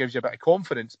think it gives you a bit of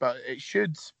confidence, but it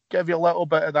should give you a little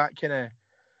bit of that kind of,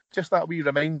 just that wee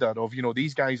reminder of,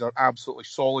 these guys are absolutely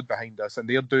solid behind us and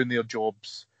they're doing their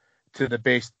jobs to the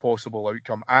best possible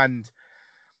outcome. And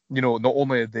not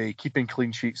only are they keeping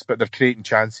clean sheets, but they're creating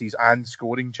chances and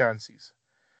scoring chances,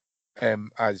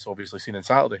 as obviously seen on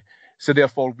Saturday. So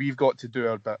therefore, we've got to do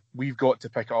our bit. We've got to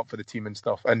pick it up for the team and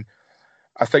stuff. And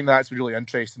I think that's really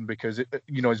interesting because,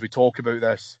 as we talk about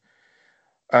this,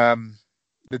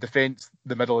 the defence,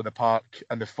 the middle of the park,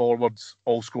 and the forwards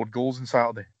all scored goals on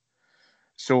Saturday.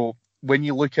 So when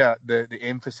you look at the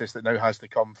emphasis that now has to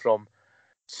come from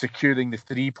securing the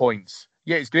 3 points,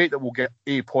 yeah, it's great that we'll get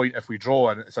a point if we draw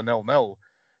and it's a 0-0,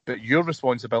 but your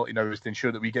responsibility now is to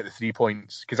ensure that we get the 3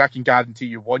 points, because I can guarantee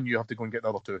you, one, you have to go and get the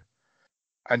other two.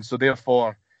 And so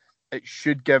therefore, it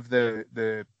should give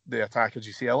the attackers,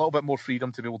 you see, a little bit more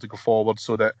freedom to be able to go forward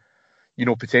so that,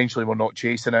 potentially we're not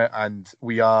chasing it and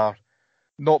we are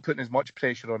not putting as much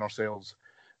pressure on ourselves.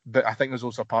 But I think there's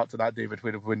also a part to that, David,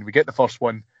 where when we get the first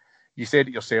one, you said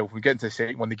it yourself, we get into the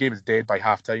second one, the game is dead by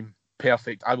half-time.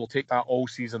 Perfect. I will take that all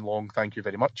season long. Thank you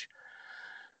very much.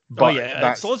 But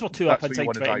as long as we're 2 up inside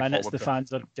 20 minutes, the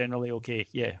fans are generally okay.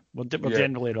 Yeah, we're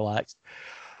generally relaxed.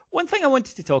 One thing I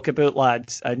wanted to talk about,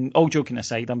 lads, and all joking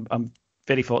aside, I'm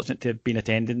very fortunate to have been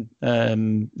attending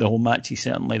the home matches,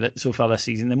 certainly, that so far this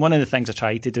season. And one of the things I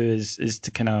try to do is to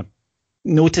kind of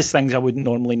notice things I wouldn't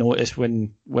normally notice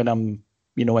when I'm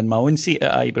in my own seat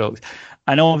at Ibrox.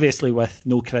 And obviously with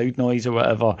no crowd noise or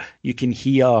whatever, you can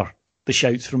hear the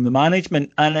shouts from the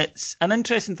management. And it's an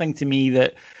interesting thing to me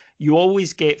that you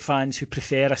always get fans who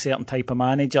prefer a certain type of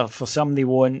manager. For some, they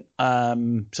want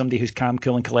somebody who's calm,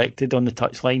 cool and collected on the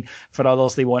touchline. For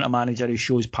others, they want a manager who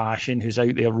shows passion, who's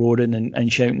out there roaring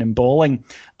and shouting and bawling.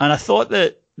 And I thought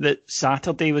that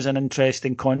Saturday was an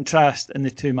interesting contrast in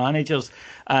the two managers.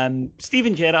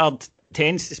 Steven Gerrard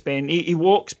tends to spend, he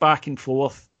walks back and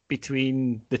forth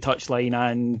between the touchline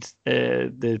and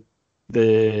the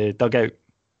dugout,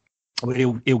 where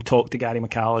he'll talk to Gary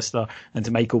McAllister and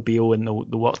to Michael Beale and they'll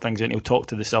work things out and he'll talk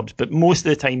to the subs. But most of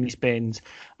the time he spends,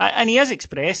 and he is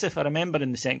expressive. I remember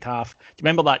in the second half, do you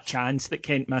remember that chance that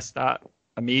Kent missed, that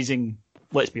amazing,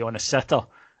 let's be honest, sitter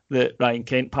that Ryan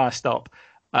Kent passed up?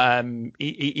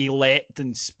 He leapt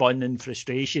and spun in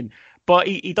frustration. But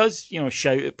he does,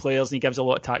 shout at players and he gives a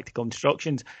lot of tactical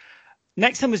instructions.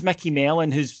 Next to him was Mickey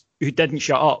Mellon, who didn't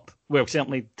shut up. Well,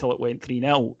 certainly till it went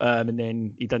 3-0, and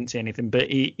then he didn't say anything. But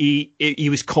he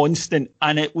was constant,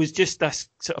 and it was just this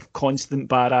sort of constant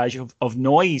barrage of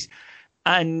noise.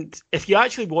 And if you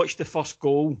actually watch the first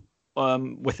goal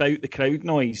without the crowd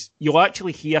noise, you'll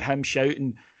actually hear him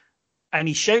shouting, and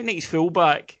he's shouting at his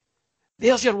fullback,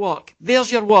 "There's your work,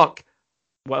 there's your work,"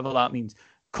 whatever that means.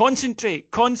 Concentrate.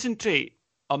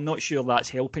 I'm not sure that's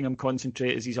helping him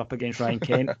concentrate as he's up against Ryan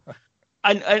Kent.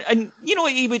 And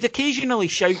he would occasionally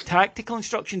shout tactical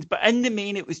instructions, but in the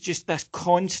main, it was just this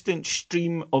constant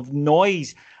stream of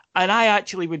noise. And I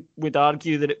actually would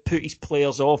argue that it put his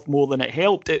players off more than it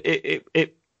helped. It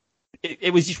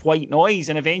was just white noise,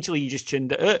 and eventually you just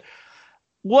tuned it out.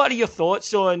 What are your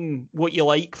thoughts on what you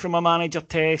like from a manager,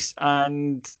 Tess,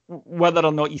 and whether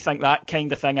or not you think that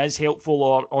kind of thing is helpful,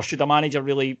 or should a manager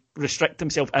really restrict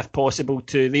himself, if possible,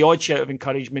 to the odd shout of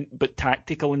encouragement, but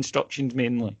tactical instructions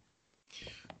mainly?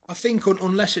 I think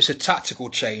unless it's a tactical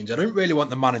change, I don't really want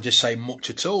the manager saying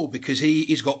much at all, because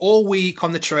he's got all week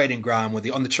on the training ground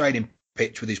on the training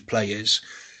pitch with his players.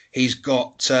 He's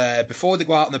got before they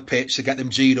go out on the pitch to get them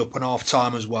G'd up on half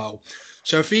time as well.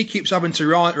 So if he keeps having to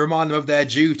remind them of their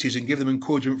duties and give them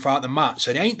encouragement throughout the match,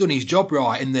 then he ain't done his job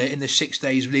right in the 6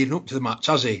 days leading up to the match,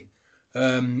 has he?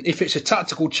 If it's a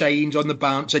tactical change on the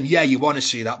bounce, and yeah, you want to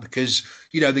see that because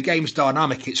the game's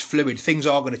dynamic, it's fluid, things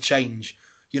are going to change.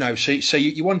 So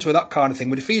you want to do that kind of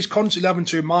thing. But if he's constantly having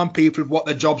to remind people of what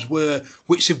their jobs were,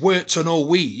 which they've worked on all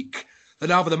week,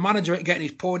 then either the manager ain't getting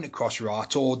his point across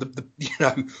right, or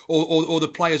or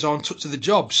the players aren't up to the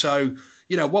job. So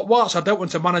whilst I don't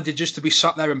want a manager just to be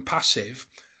sat there and passive,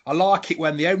 I like it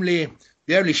when the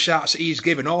only shouts that he's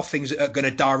given are things that are going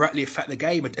to directly affect the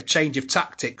game, a change of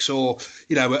tactics or,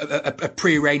 a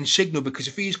pre-arranged signal. Because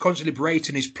if he's constantly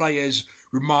berating his players,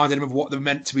 reminding them of what they're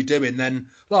meant to be doing, then,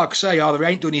 like I say, either he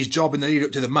ain't done his job in the lead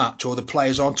up to the match or the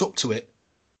players aren't up to it.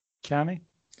 Cammy?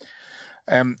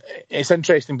 It's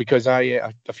interesting because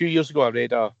a few years ago I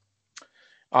read an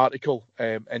article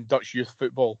in Dutch Youth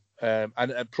Football and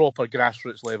at proper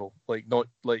grassroots level, like not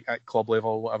like at club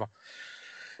level or whatever.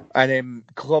 And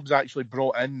clubs actually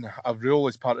brought in a rule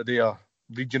as part of their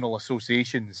regional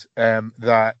associations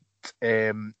that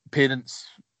parents,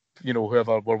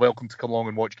 whoever, were welcome to come along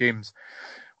and watch games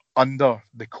under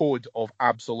the code of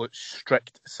absolute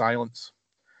strict silence.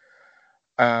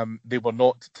 They were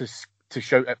not to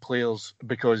shout at players,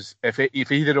 because if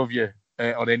either of you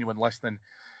or anyone listening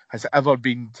has ever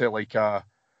been to like a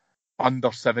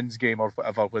under sevens game or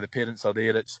whatever where the parents are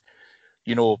there, it's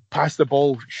pass the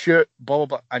ball, shoot, blah blah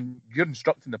blah, and you're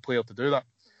instructing the player to do that.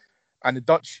 And the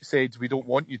Dutch said, we don't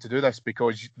want you to do this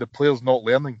because the player's not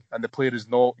learning and the player is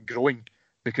not growing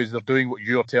because they're doing what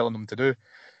you're telling them to do.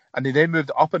 And they then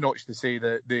moved up a notch to say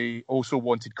that they also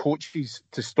wanted coaches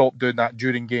to stop doing that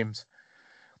during games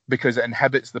because it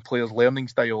inhibits the player's learning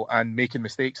style and making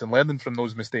mistakes and learning from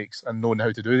those mistakes and knowing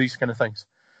how to do these kind of things.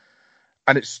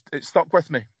 And it stuck with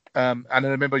me. And I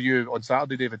remember you on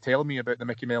Saturday, David, telling me about the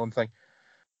Mickey Mellon thing.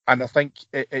 And I think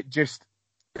it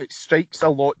strikes a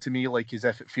lot to me like as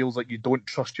if it feels like you don't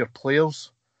trust your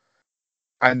players.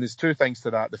 And there's two things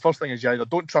to that. The first thing is you either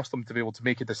don't trust them to be able to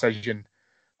make a decision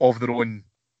of their own,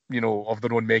 of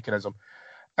their own mechanism.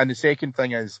 And the second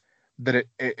thing is that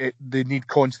they need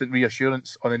constant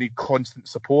reassurance or they need constant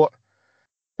support,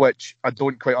 which I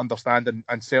don't quite understand.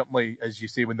 And certainly, as you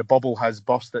say, when the bubble has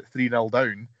burst at 3-0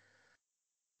 down,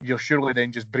 you're surely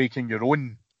then just breaking your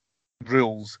own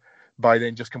rules by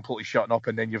then just completely shutting up,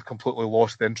 and then you've completely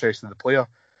lost the interest of the player.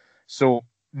 So,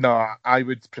 I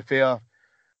would prefer,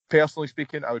 personally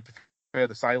speaking, I would prefer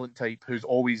the silent type who's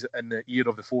always in the ear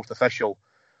of the fourth official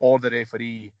or the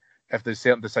referee if there's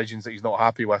certain decisions that he's not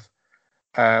happy with.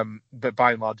 But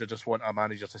by and large, I just want a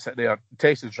manager to sit there.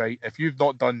 Tess is right. If you've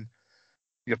not done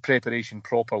your preparation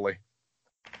properly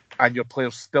and your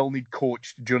players still need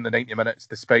coached during the 90 minutes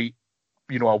despite,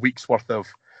 a week's worth of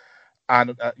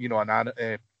analysis.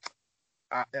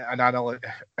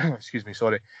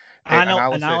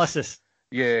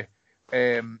 Yeah.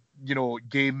 Game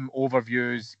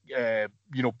overviews,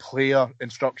 player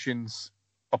instructions,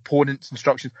 opponents'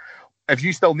 instructions. If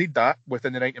you still need that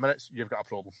within the 90 minutes, you've got a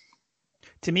problem.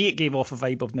 To me, it gave off a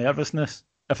vibe of nervousness,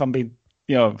 if I'm being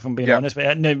honest.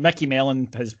 But now, Mickey Mellon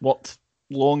has worked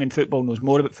long in football, knows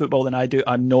more about football than I do.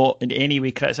 I'm not in any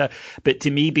way criticising, but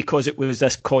to me, because it was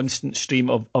this constant stream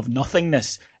of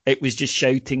nothingness, it was just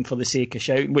shouting for the sake of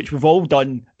shouting, which we've all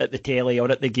done at the telly or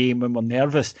at the game when we're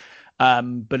nervous.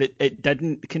 But it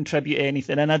didn't contribute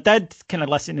anything. And I did kind of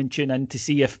listen and tune in to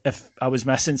see if I was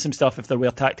missing some stuff, if there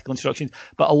were tactical instructions.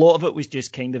 But a lot of it was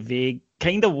just kind of vague,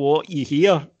 kind of what you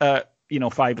hear at,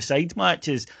 five-a-side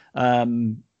matches.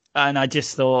 And I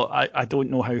just thought, I don't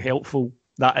know how helpful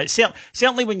that is.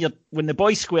 Certainly when the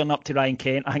boy's squaring up to Ryan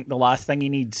Kent, I think the last thing he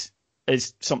needs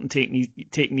is something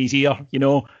taking his ear,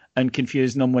 and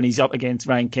confusing him when he's up against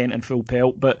Ryan Kent in full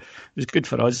pelt. But it was good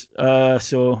for us.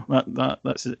 So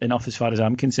that's enough as far as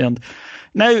I'm concerned.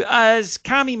 Now, as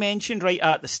Cammy mentioned right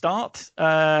at the start,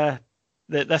 that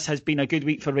this has been a good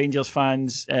week for Rangers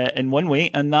fans in one way,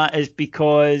 and that is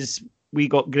because we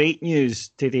got great news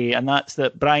today, and that's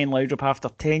that Brian Laudrup, after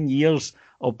 10 years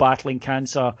of battling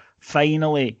cancer,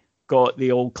 finally got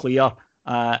the all clear,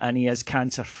 and he is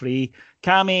cancer-free.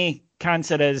 Cammy,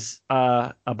 cancer is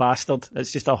a bastard.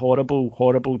 It's just a horrible,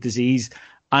 horrible disease.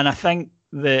 And I think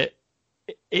that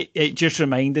it just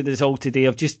reminded us all today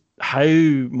of just how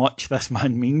much this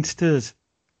man means to us.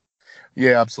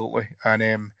 Yeah, absolutely.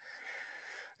 And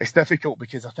it's difficult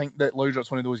because I think that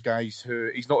Laudrup's one of those guys who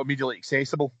he's not immediately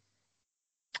accessible.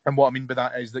 And what I mean by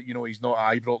that is that, he's not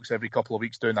at Ibrox every couple of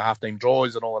weeks doing the halftime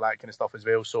draws and all of that kind of stuff as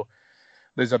well. So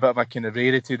there's a bit of a kind of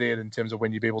rarity there in terms of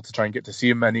when you'll be able to try and get to see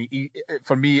him. And he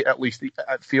for me, at least,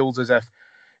 it feels as if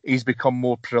he's become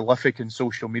more prolific in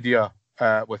social media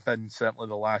within certainly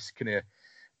the last kind of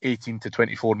 18 to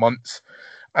 24 months.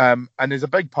 And there's a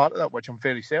big part of that, which I'm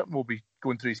fairly certain will be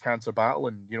going through his cancer battle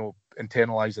and,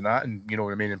 internalising that and,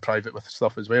 remaining private with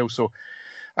stuff as well. So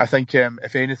I think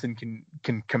if anything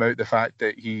can come out the fact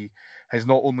that he has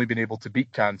not only been able to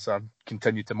beat cancer,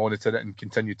 continue to monitor it and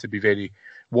continue to be very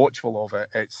watchful of it,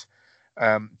 it's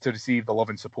to receive the love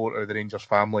and support of the Rangers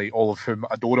family, all of whom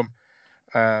adore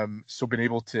him. So being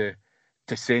able to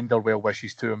send our well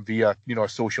wishes to him via, a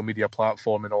social media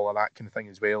platform and all of that kind of thing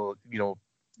as well,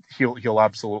 he'll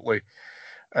absolutely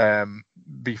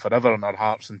be forever in our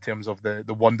hearts in terms of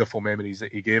the wonderful memories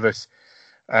that he gave us.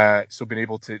 So being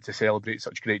able to celebrate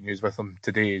such great news with him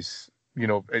today is,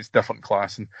 it's different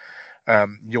class.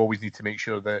 And you always need to make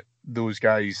sure that those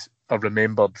guys are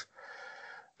remembered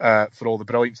for all the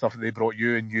brilliant stuff that they brought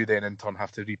you, and you then in turn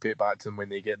have to repay it back to them when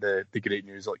they get the great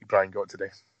news like Brian got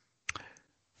today.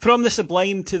 From the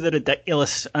sublime to the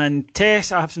ridiculous. And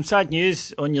Tess, I have some sad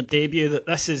news on your debut that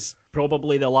this is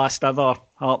probably the last ever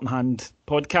Heart and Hand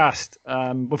podcast.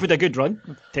 We've had a good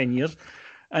run, 10 years.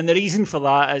 And the reason for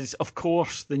that is, of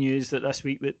course, the news that this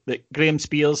week that Graham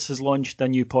Spears has launched a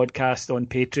new podcast on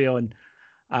Patreon.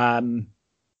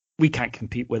 We can't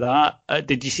compete with that.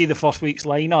 Did you see the first week's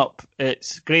lineup?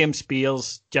 It's Graham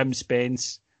Spears, Jim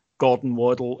Spence, Gordon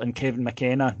Waddle and Kevin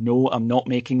McKenna. No, I'm not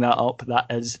making that up. That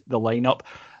is the lineup.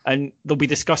 And they'll be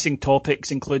discussing topics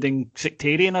including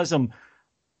sectarianism.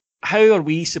 How are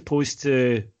we supposed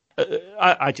to...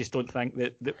 I just don't think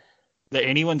that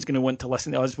anyone's going to want to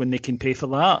listen to us when they can pay for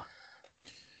that.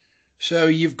 So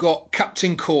you've got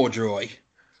Captain Corduroy.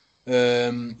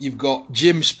 You've got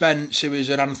Jim Spence, who is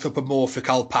an anthropomorphic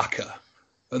alpaca.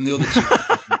 And the other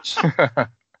two...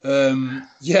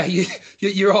 yeah,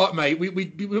 you're right, mate. We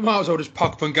might as well just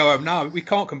pack up and go home now. We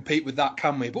can't compete with that,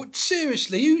 can we? But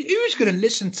seriously, who's going to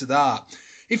listen to that?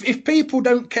 If people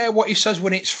don't care what he says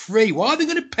when it's free, why are they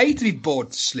going to pay to be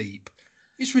bored to sleep?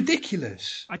 It's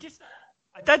ridiculous. I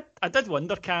did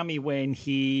wonder, Cammy, when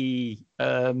he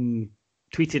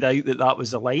tweeted out that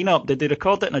was the lineup. Did they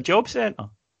record it in a job centre?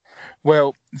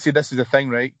 Well, see, this is the thing,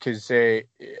 right? Because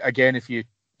again, if you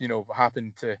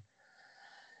happen to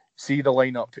see the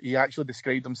lineup, he actually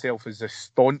described himself as the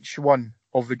staunch one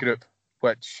of the group,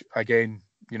 which again,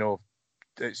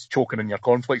 it's choking in your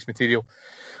cornflakes material.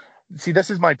 See,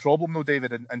 this is my problem though,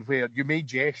 David, and where you may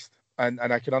jest, and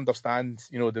I can understand,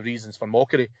 the reasons for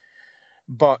mockery,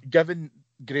 but given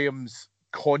Graham's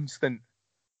constant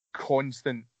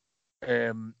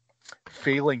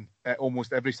failing at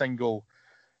almost every single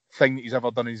thing that he's ever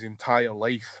done in his entire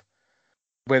life,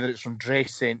 whether it's from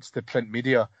dress sense to print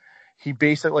media, he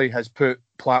basically has put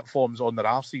platforms on their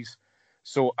arses.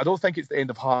 So I don't think it's the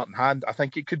end of Heart and Hand. I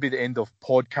think it could be the end of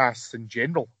podcasts in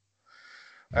general.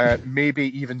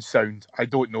 Maybe even sound. I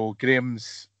don't know.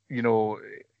 Graham's,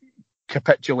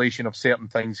 capitulation of certain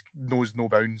things knows no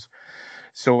bounds.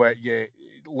 So,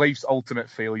 life's ultimate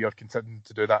failure continuing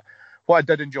to do that. What I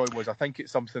did enjoy was, I think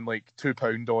it's something like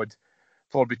 £2 odd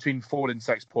for between 4 and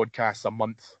 6 podcasts a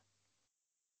month.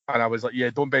 And I was like,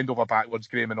 don't bend over backwards,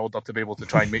 Graham, in order to be able to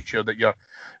try and make sure that you're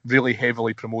really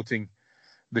heavily promoting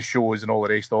the shows and all the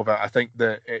rest of it. I think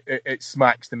that it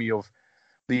smacks to me of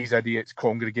these idiots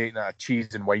congregating at a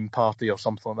cheese and wine party or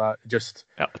something like that. Just,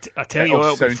 I tell you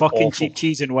what, it'll be fucking awful. Cheap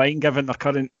cheese and wine given their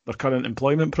current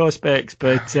employment prospects.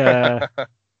 But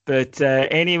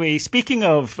anyway, speaking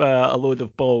of a load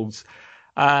of balls,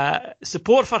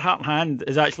 support for Heart and Hand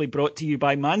is actually brought to you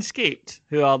by Manscaped,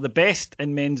 who are the best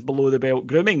in men's below-the-belt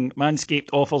grooming. Manscaped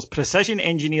offers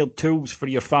precision-engineered tools for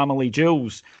your family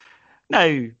jewels.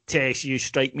 Now, Tess, you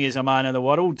strike me as a man of the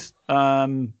world.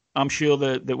 I'm sure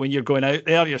that when you're going out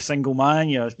there, you're a single man,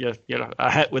 you're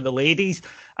a hit with the ladies,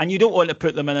 and you don't want to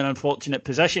put them in an unfortunate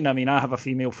position. I mean, I have a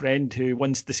female friend who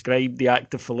once described the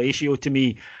act of fellatio to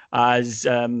me as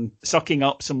sucking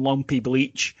up some lumpy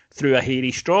bleach through a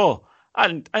hairy straw.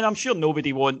 And I'm sure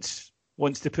nobody wants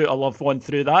to put a loved one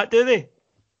through that, do they?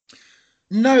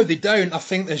 No, they don't. I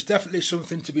think there's definitely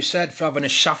something to be said for having a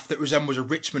shaft that resembles a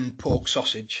Richmond pork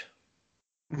sausage.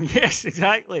 Yes,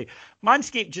 exactly.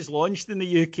 Manscaped just launched in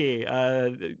the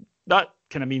UK. That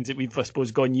kind of means that we've, I suppose,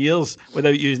 gone years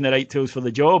without using the right tools for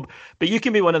the job. But you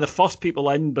can be one of the first people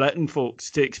in Britain,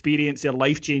 folks, to experience their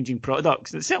life-changing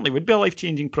products. It certainly would be a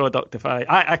life-changing product if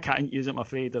I can't use it, I'm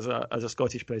afraid, as a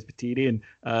Scottish Presbyterian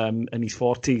in his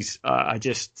 40s. I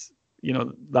just,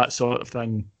 that sort of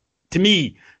thing, to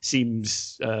me,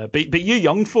 seems... But you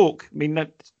young folk, I mean,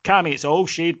 Cammy, it's all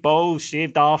shaved balls,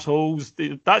 shaved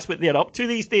arseholes. That's what they're up to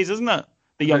these days, isn't it?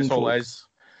 The young folk. That's all it is.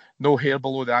 No hair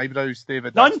below the eyebrows,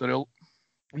 David. None? That's the rule.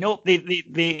 No, they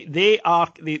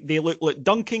look like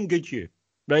Duncan Goodhue,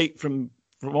 right, from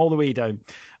all the way down.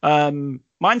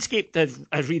 Manscaped has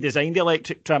redesigned the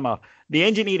electric trimmer. The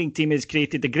engineering team has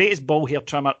created the greatest ball hair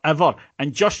trimmer ever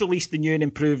and just released the new and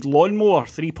improved Lawnmower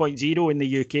 3.0 in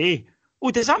the UK.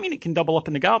 Oh, does that mean it can double up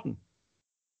in the garden?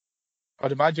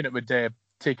 I'd imagine it would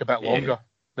take a bit longer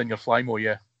than your Flymo,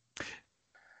 yeah.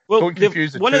 Well, don't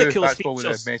confuse the two. That's probably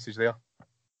the message there.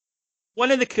 One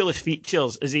of the coolest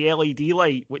features is the LED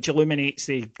light, which illuminates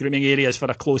the grooming areas for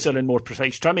a closer and more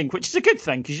precise trimming, which is a good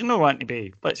thing because you're not wanting to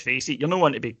be, let's face it, you're not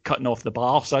wanting to be cutting off the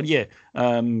bars, are you?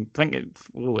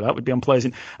 That would be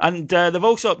unpleasant. And they've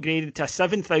also upgraded to a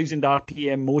 7,000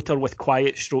 RPM motor with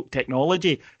quiet stroke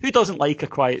technology. Who doesn't like a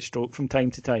quiet stroke from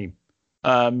time to time?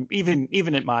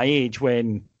 Even at my age,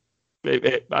 when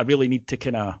I really need to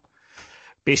kind of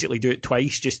basically do it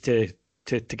twice just to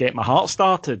get my heart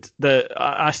started,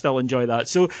 I still enjoy that.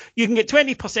 So you can get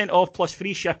 20% off plus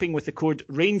free shipping with the code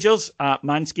Rangers at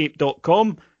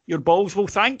manscaped.com. your balls will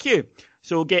thank you.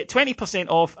 So get 20%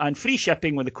 off and free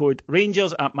shipping with the code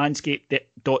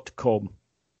Rangers@manscaped.com.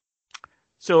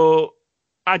 So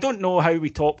I don't know how we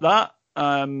top that.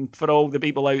 For all the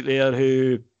people out there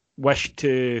who wish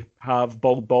to have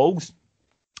bald balls.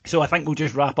 So I think we'll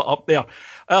just wrap it up there.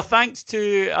 Thanks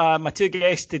to my two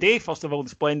guests today. First of all, the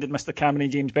splendid Mr. Cameron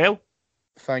and James Bell.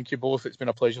 Thank you both. It's been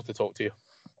a pleasure to talk to you.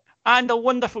 And a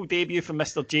wonderful debut from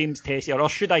Mr. James Tessier, or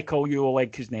should I call you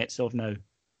Oleg Kuznetsov now?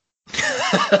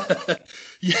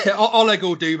 Yeah, Oleg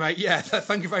will do, mate. Yeah,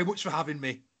 thank you very much for having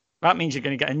me. That means you're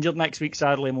going to get injured next week,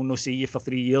 sadly, and we'll not see you for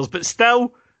 3 years. But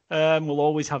still, we'll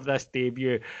always have this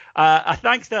debut. A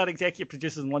thanks to our executive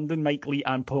producers in London, Mike Lee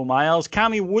and Paul Myers.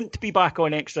 Cammy won't be back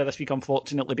on Extra this week,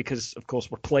 unfortunately, because, of course,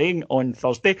 we're playing on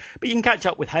Thursday. But you can catch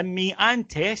up with him, me, and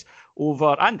Tess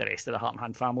over, and the rest of the Heart and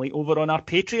Hand family, over on our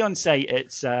Patreon site.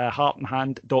 It's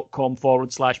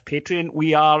heartandhand.com/Patreon.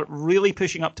 We are really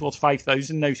pushing up towards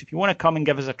 5,000 now. So if you want to come and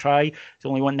give us a try, it's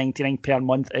only $1.99 per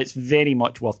month. It's very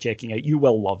much worth checking out. You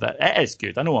will love it. It is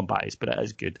good. I know I'm biased, but it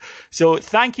is good. So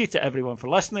thank you to everyone for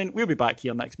listening. We'll be back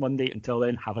here next Monday. Until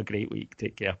then, have a great week.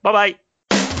 Take care. Bye-bye.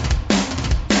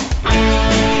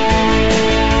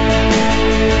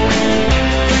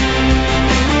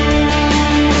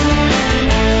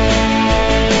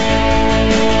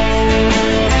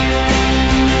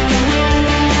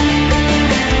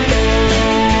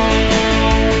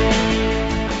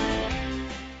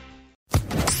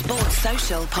 Sports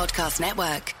Social Podcast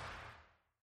Network.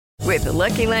 With the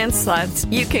Lucky Land Slots,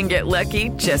 you can get lucky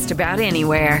just about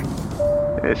anywhere.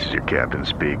 This is your captain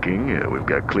speaking. We've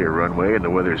got clear runway and the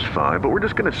weather's fine, but we're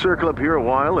just going to circle up here a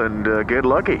while and get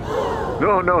lucky.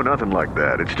 No, nothing like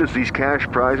that. It's just these cash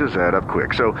prizes add up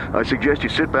quick. So I suggest you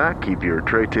sit back, keep your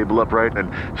tray table upright, and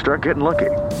start getting lucky.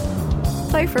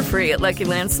 Play for free at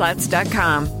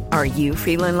LuckyLandSlots.com. Are you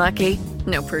feeling lucky?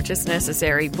 No purchase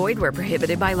necessary. Void where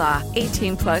prohibited by law.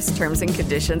 18+ terms and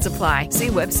conditions apply. See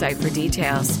website for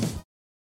details.